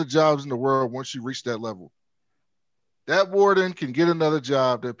million other jobs in the world once you reach that level. That warden can get another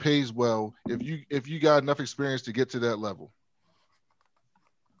job that pays well if you got enough experience to get to that level.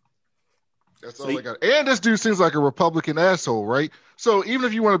 That's all I got. And this dude seems like a Republican asshole, right? So even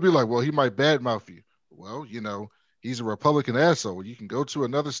if you want to be like, well, he might badmouth you. Well, he's a Republican asshole. You can go to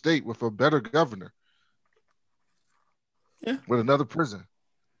another state with a better governor. Yeah. With another prison.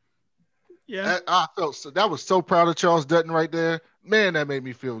 Yeah. That was so proud of Charles Dutton right there. Man, that made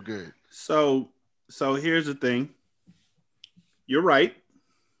me feel good. So here's the thing. You're right.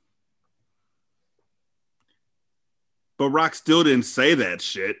 But Rock still didn't say that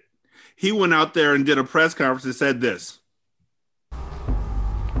shit. He went out there and did a press conference and said this.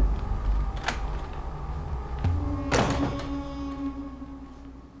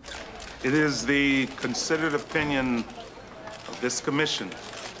 It is the considered opinion of this commission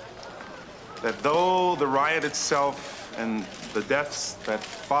that though the riot itself and the deaths that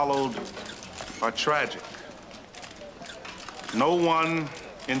followed are tragic, no one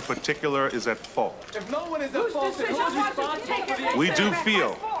in particular is at fault. If no one is at fault, then who's responsible for the We do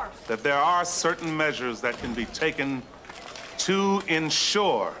feel that there are certain measures that can be taken to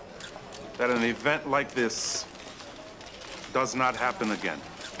ensure that an event like this does not happen again.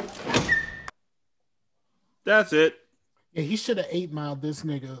 That's it. Yeah, he should have 8-miled this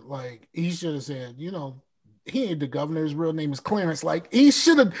nigga. Like, he should have said, he ain't the governor. His real name is Clarence. Like, he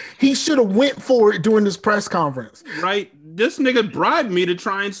should have went for it during this press conference. Right? This nigga bribed me to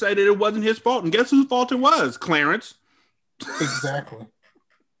try and say that it wasn't his fault. And guess whose fault it was? Clarence. Exactly.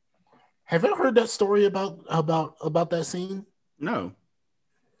 Have you heard that story about that scene? No.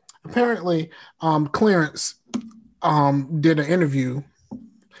 Apparently, Clarence did an interview,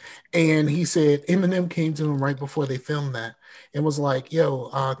 and he said Eminem came to him right before they filmed that and was like, "Yo,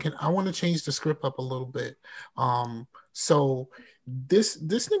 I want to change the script up a little bit." So this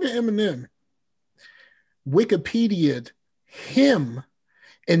nigga Eminem Wikipedia'd him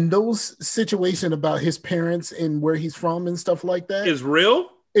in those situations about his parents and where he's from and stuff like that. Is real?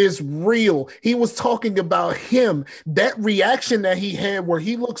 Is real. He was talking about him. That reaction that he had where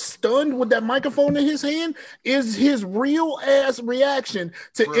he looked stunned with that microphone in his hand is his real ass reaction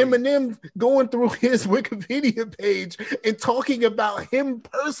to Eminem going through his Wikipedia page and talking about him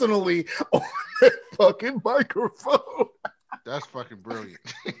personally on that fucking microphone. That's fucking brilliant.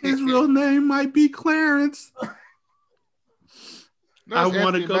 His real name might be Clarence. No, I it's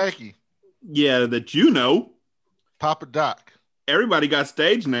want to Anthony go. Mackie. Yeah, that you know. Papa Doc. Everybody got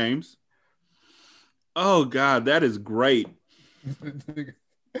stage names. Oh God, that is great.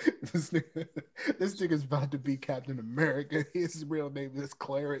 This nigga's about to be Captain America. His real name is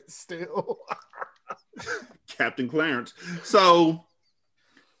Clarence still. Captain Clarence. So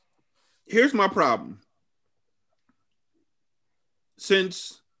here's my problem.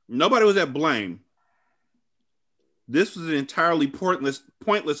 Since nobody was at blame, this was an entirely pointless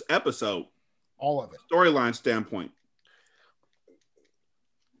episode. All of it. Storyline standpoint.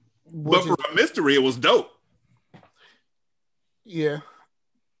 But for a mystery, it was dope. Yeah.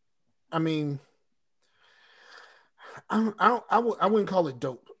 I mean, I wouldn't call it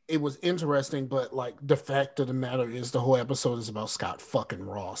dope. It was interesting, but like the fact of the matter is the whole episode is about Scott fucking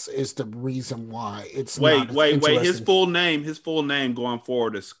Ross. It's the reason why it's wait. His full name going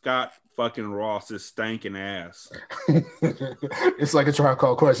forward is Scott fucking Ross's stankin' ass. It's like a Tribe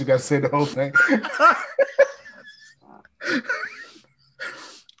Called Quest. You got to say the whole thing.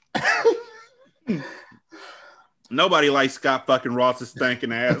 Nobody likes Scott fucking Ross's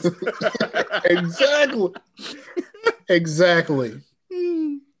stankin' ass. Exactly.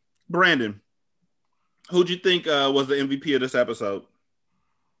 Brandon, who'd you think was the MVP of this episode?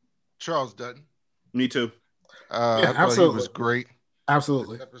 Charles Dutton. Me too. I thought he was great.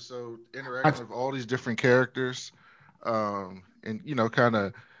 Absolutely. This episode interacting with all these different characters, and kind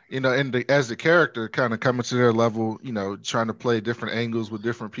of, as the character kind of coming to their level, trying to play different angles with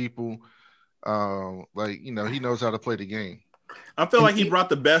different people. He knows how to play the game. I feel like he brought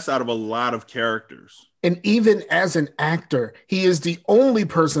the best out of a lot of characters. And even as an actor, he is the only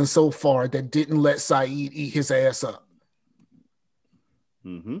person so far that didn't let Saeed eat his ass up.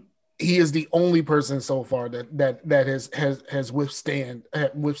 Mm-hmm. He is the only person so far that has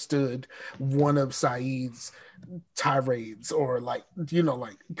withstood one of Saeed's tirades, or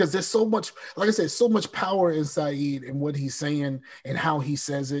because there's so much, like I said, so much power in Saeed and what he's saying and how he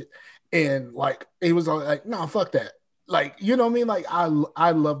says it. And like, it was like, no, fuck that. Like, you know what I mean? Like,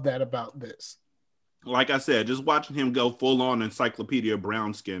 I love that about this. Like I said, just watching him go full on Encyclopedia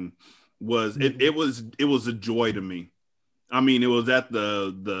Brownskin was it was a joy to me. I mean, it was at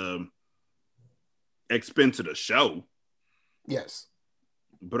the expense of the show. Yes.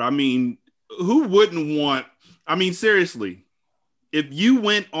 But I mean, who wouldn't want, I mean, seriously, if you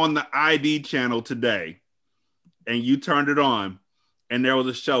went on the ID channel today and you turned it on and there was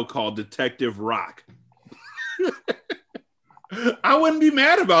a show called Detective Rock, I wouldn't be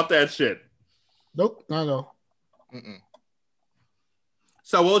mad about that shit. Nope, not at all.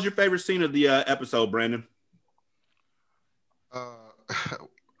 So what was your favorite scene of the episode, Brandon?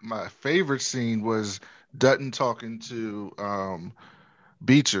 My favorite scene was Dutton talking to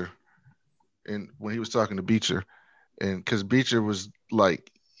Beecher, and when he was talking to Beecher, and because Beecher was like,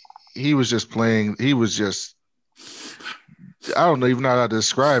 he was just playing, he was just, I don't even know how to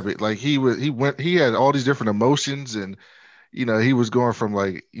describe it. Like he had all these different emotions, and he was going from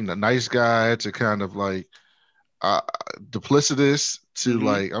like, nice guy to kind of like, duplicitous to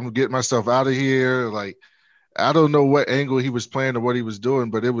like, I'm getting myself out of here. Like, I don't know what angle he was playing or what he was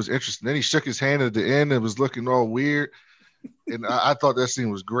doing, but it was interesting. Then he shook his hand at the end and was looking all weird. And I thought that scene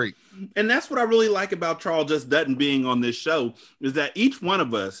was great. And that's what I really like about Charles Just Dutton being on this show, is that each one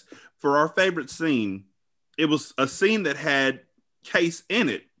of us, for our favorite scene, it was a scene that had Case in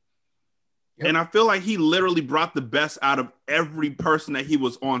it. Yep. And I feel like he literally brought the best out of every person that he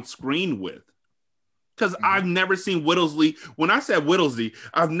was on screen with. Because I've never seen Whittlesey. When I said Whittlesey,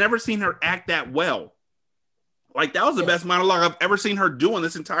 I've never seen her act that well. Like, that was the best monologue I've ever seen her do on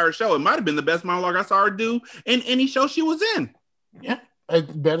this entire show. It might have been the best monologue I saw her do in any show she was in. Yeah,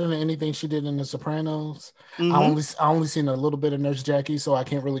 better than anything she did in The Sopranos. I only seen a little bit of Nurse Jackie, so I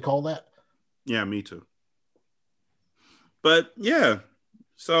can't really call that. Yeah, me too. But yeah,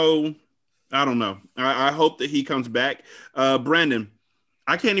 so I don't know. I hope that he comes back. Brandon,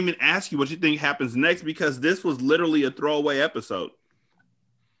 I can't even ask you what you think happens next because this was literally a throwaway episode.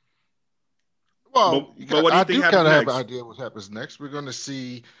 Well, but what do you think happens next? I do kind of have an idea what happens next. We're going to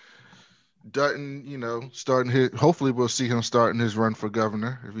see Dutton, starting his. Hopefully, we'll see him starting his run for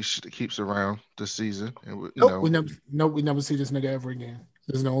governor if he keeps around this season. And we never see this nigga ever again.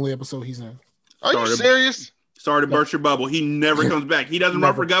 This is the only episode he's in. Are you serious? Sorry to burst your bubble. He never comes back. He doesn't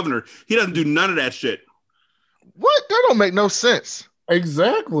run for governor. He doesn't do none of that shit. What? That don't make no sense.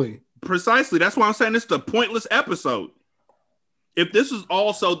 Exactly. Precisely. That's why I'm saying this is a pointless episode. If this was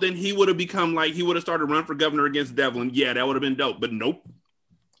also, then he would have become like, he would have started run for governor against Devlin. Yeah, that would have been dope. But nope.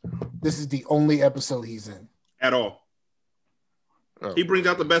 This is the only episode he's in. At all. Oh, he brings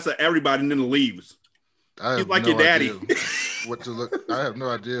out the best of everybody and then leaves. He's like your daddy. What to look? I have no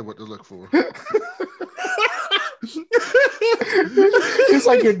idea what to look for. It's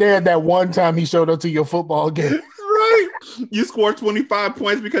like your dad that one time he showed up to your football game. Right. You score 25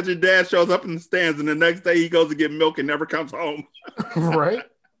 points because your dad shows up in the stands and the next day he goes to get milk and never comes home. Right.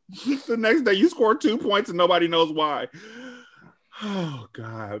 The next day you score 2 points and nobody knows why. Oh,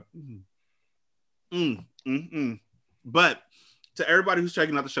 God. But to everybody who's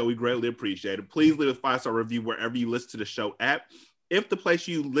checking out the show, we greatly appreciate it. Please leave a 5-star review wherever you listen to the show at. If the place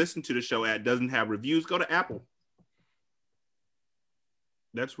you listen to the show at doesn't have reviews, go to Apple.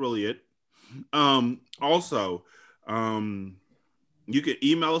 That's really it. Also, you can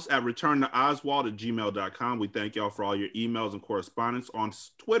email us at returntooswald@gmail.com. We thank y'all for all your emails and correspondence. On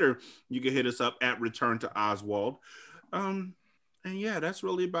Twitter, you can hit us up at returntooswald. And yeah, that's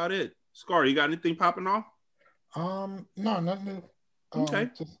really about it. Scar, you got anything popping off? No, nothing new. Okay.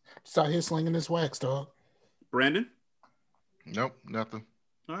 Just out here slinging this wax, dog. Brandon? Nope, nothing.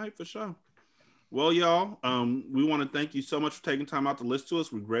 All right, for sure. Well, y'all, we want to thank you so much for taking time out to listen to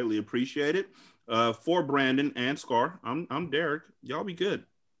us. We greatly appreciate it. For Brandon and Scar, I'm Derek. Y'all be good.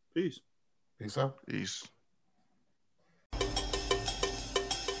 Peace. Peace out. Peace.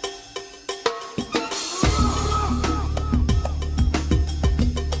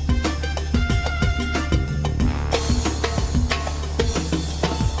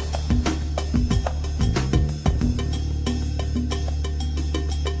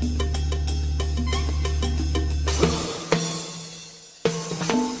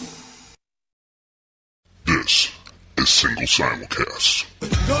 Single simulcast.